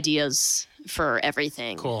ideas for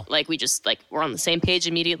everything. Cool. Like we just like were on the same page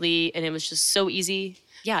immediately, and it was just so easy.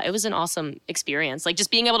 Yeah, it was an awesome experience. Like just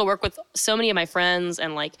being able to work with so many of my friends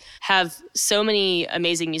and like have so many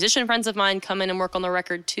amazing musician friends of mine come in and work on the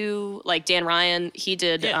record too. Like Dan Ryan, he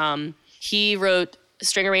did, he wrote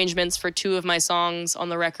string arrangements for 2 of my songs on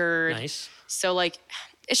the record. Nice. So like,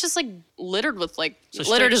 it's just like littered with like,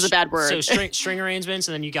 littered is a bad word. So string arrangements,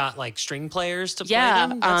 and then you got like string players to play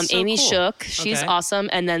them? Amy cool. Shook, she's awesome.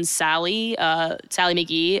 And then Sally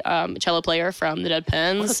McGee, cello player from the Dead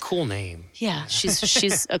Pens. What a cool name. Yeah,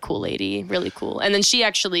 she's a cool lady, really cool. And then she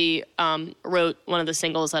actually wrote one of the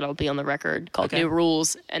singles that'll be on the record called New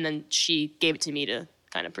Rules, and then she gave it to me to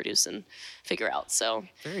kind of produce and figure out. So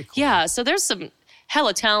very cool. Yeah, so there's some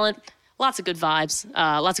hella talent. Lots of good vibes,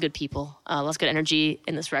 lots of good people, lots of good energy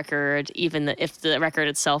in this record, even if the record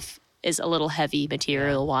itself is a little heavy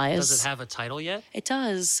material-wise. Does it have a title yet? It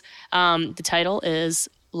does. The title is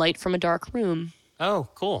Light from a Dark Room. Oh,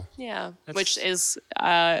 cool. Yeah, which is...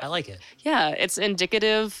 I like it. Yeah, it's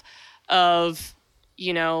indicative of,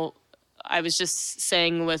 you know, I was just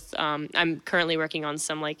saying with... I'm currently working on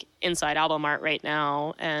some, like, inside album art right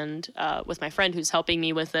now, and with my friend who's helping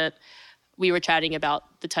me with it, we were chatting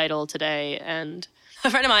about the title today, and a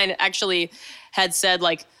friend of mine actually had said,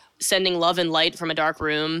 like, sending love and light from a dark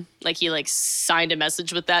room. Like, he, like, signed a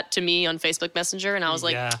message with that to me on Facebook Messenger, and I was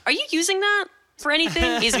like, are you using that for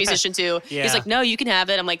anything? He's a musician, too. He's like, no, you can have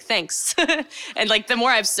it. I'm like, thanks. And, like, the more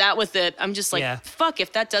I've sat with it, I'm just like, fuck,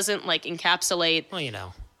 if that doesn't, like, encapsulate... Well, you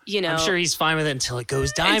know. I'm sure he's fine with it until it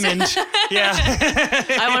goes diamond.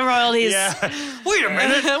 I want royalties. Wait a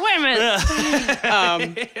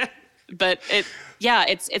minute. But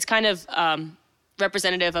it's kind of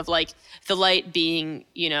representative of like the light being,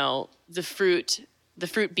 you know, the fruit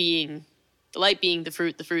being the light being the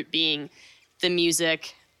fruit being the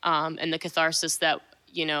music, and the catharsis that,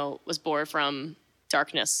 you know, was born from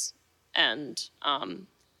darkness and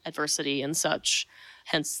adversity and such,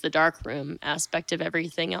 hence the dark room aspect of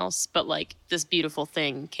everything else. But like this beautiful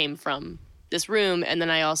thing came from this room. And then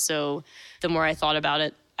I also, the more I thought about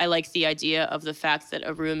it, I like the idea of the fact that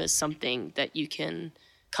a room is something that you can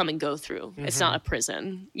come and go through. It's not a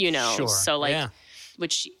prison, you know? Sure. So like, Yeah.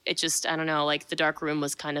 which it just, I don't know, like the dark room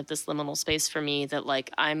was kind of this liminal space for me that like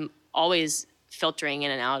I'm always filtering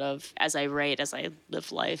in and out of as I write, as I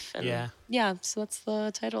live life. And yeah, so that's the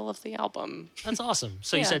title of the album. That's awesome.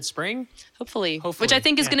 So you said spring? Hopefully. Which I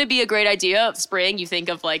think is going to be a great idea of spring. You think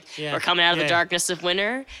of like, we're coming out of the darkness of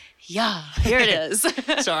winter. Yeah, here it is.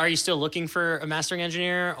 So are you still looking for a mastering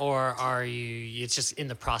engineer, or are you, it's just in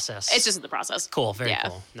the process? It's just in the process. Cool, very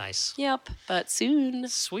cool. Nice. Yep, but soon.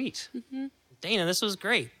 Sweet. Danah, this was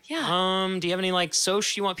great. Yeah. Do you have any like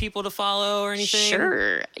social you want people to follow or anything?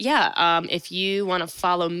 Sure. Yeah. If you want to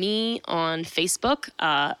follow me on Facebook,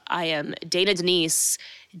 I am Danah Denice,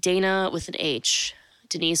 Danah with an H,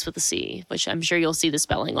 Denice with a C, which I'm sure you'll see the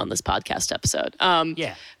spelling on this podcast episode.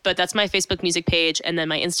 But that's my Facebook music page. And then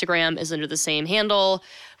my Instagram is under the same handle.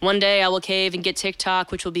 One day I will cave and get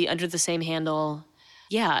TikTok, which will be under the same handle.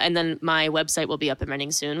 Yeah. And then my website will be up and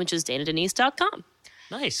running soon, which is danahdenice.com.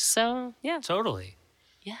 Nice. So, yeah. Totally.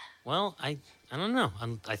 Yeah. Well, I don't know.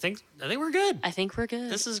 I think we're good. I think we're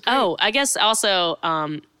good. This is great. Oh, I guess also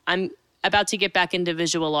I'm about to get back into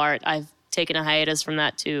visual art. I've taken a hiatus from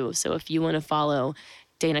that too. So if you want to follow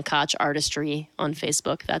Danah Koch Artistry on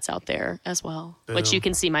Facebook, that's out there as well. Boom. Which you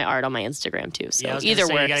can see my art on my Instagram too. So I was either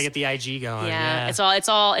say, works. you gotta get the IG going. Yeah, it's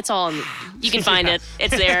all. You can find it.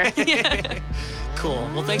 It's there. Cool.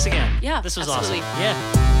 Well, thanks again. Yeah, This was absolutely. awesome.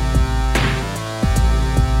 Yeah.